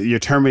movies. Your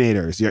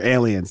Terminators, your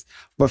Aliens.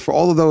 But for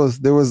all of those,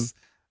 there was,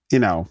 you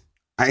know,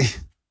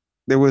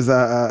 there was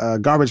a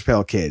Garbage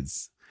Pail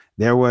Kids.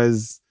 There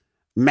was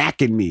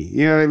Mac and Me.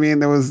 You know what I mean?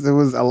 There was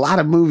a lot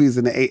of movies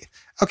in the 80s.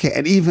 Okay,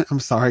 and even, I'm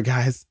sorry,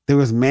 guys, there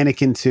was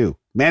Mannequin 2.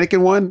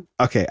 Mannequin 1?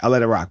 Okay, I'll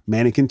let it rock.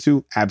 Mannequin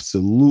 2?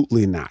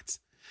 Absolutely not.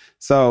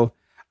 So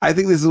I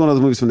think this is one of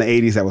those movies from the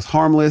 80s that was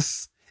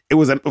harmless. It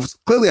was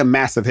clearly a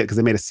massive hit because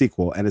they made a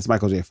sequel and it's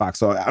Michael J. Fox.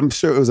 So I'm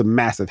sure it was a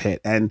massive hit.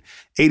 And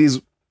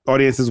 80s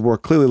audiences were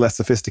clearly less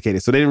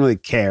sophisticated. So they didn't really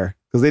care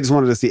because they just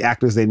wanted to see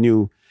actors they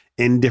knew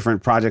in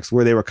different projects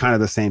where they were kind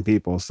of the same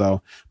people.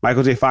 So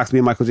Michael J. Fox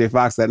being Michael J.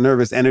 Fox, that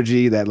nervous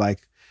energy, that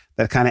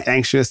kind of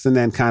anxious and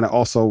then kind of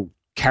also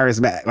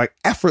charismatic, like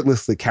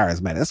effortlessly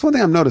charismatic. That's one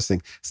thing I'm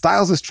noticing.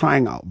 Styles is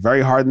trying out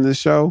very hard in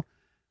this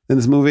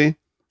movie,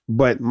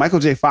 but Michael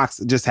J. Fox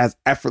just has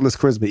effortless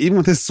charisma. Even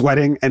with his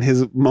sweating and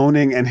his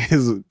moaning and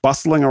his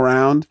bustling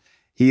around,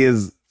 he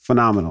is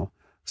phenomenal.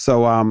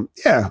 So,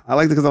 yeah, I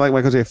like it because I like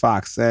Michael J.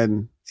 Fox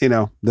and, you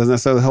know, doesn't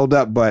necessarily hold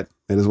up, but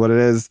it is what it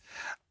is.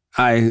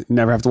 I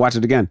never have to watch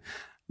it again.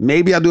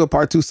 Maybe I'll do a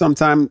part 2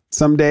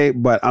 someday,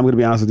 but I'm going to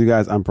be honest with you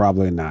guys, I'm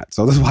probably not.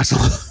 So let's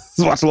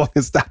watch along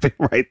and stop it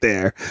right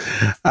there.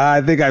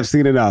 I think I've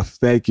seen enough.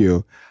 Thank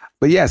you.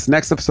 But yes,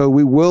 next episode,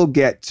 we will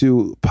get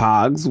to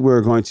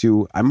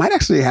Pogs. I might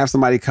actually have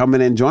somebody come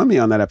in and join me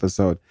on that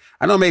episode.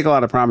 I don't make a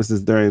lot of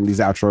promises during these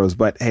outros,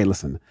 but hey,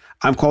 listen,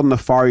 I'm called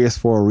Nefarious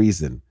for a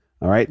reason.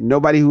 All right.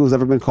 Nobody who has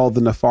ever been called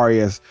the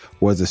Nefarious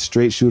was a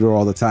straight shooter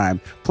all the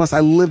time. Plus, I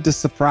lived a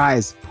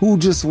surprise. Who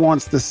just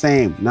wants the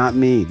same? Not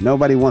me.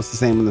 Nobody wants the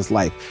same in this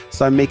life.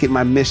 So I make it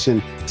my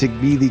mission to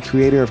be the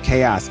creator of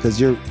chaos because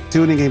you're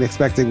tuning in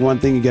expecting one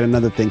thing, you get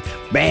another thing.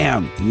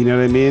 Bam. You know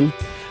what I mean?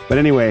 But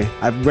anyway,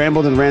 I've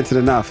rambled and ranted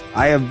enough.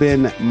 I have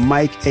been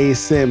Mike A.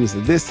 Sims.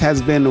 This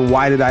has been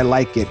Why Did I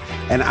Like It?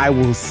 And I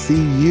will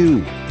see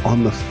you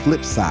on the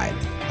flip side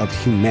of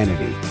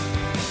humanity.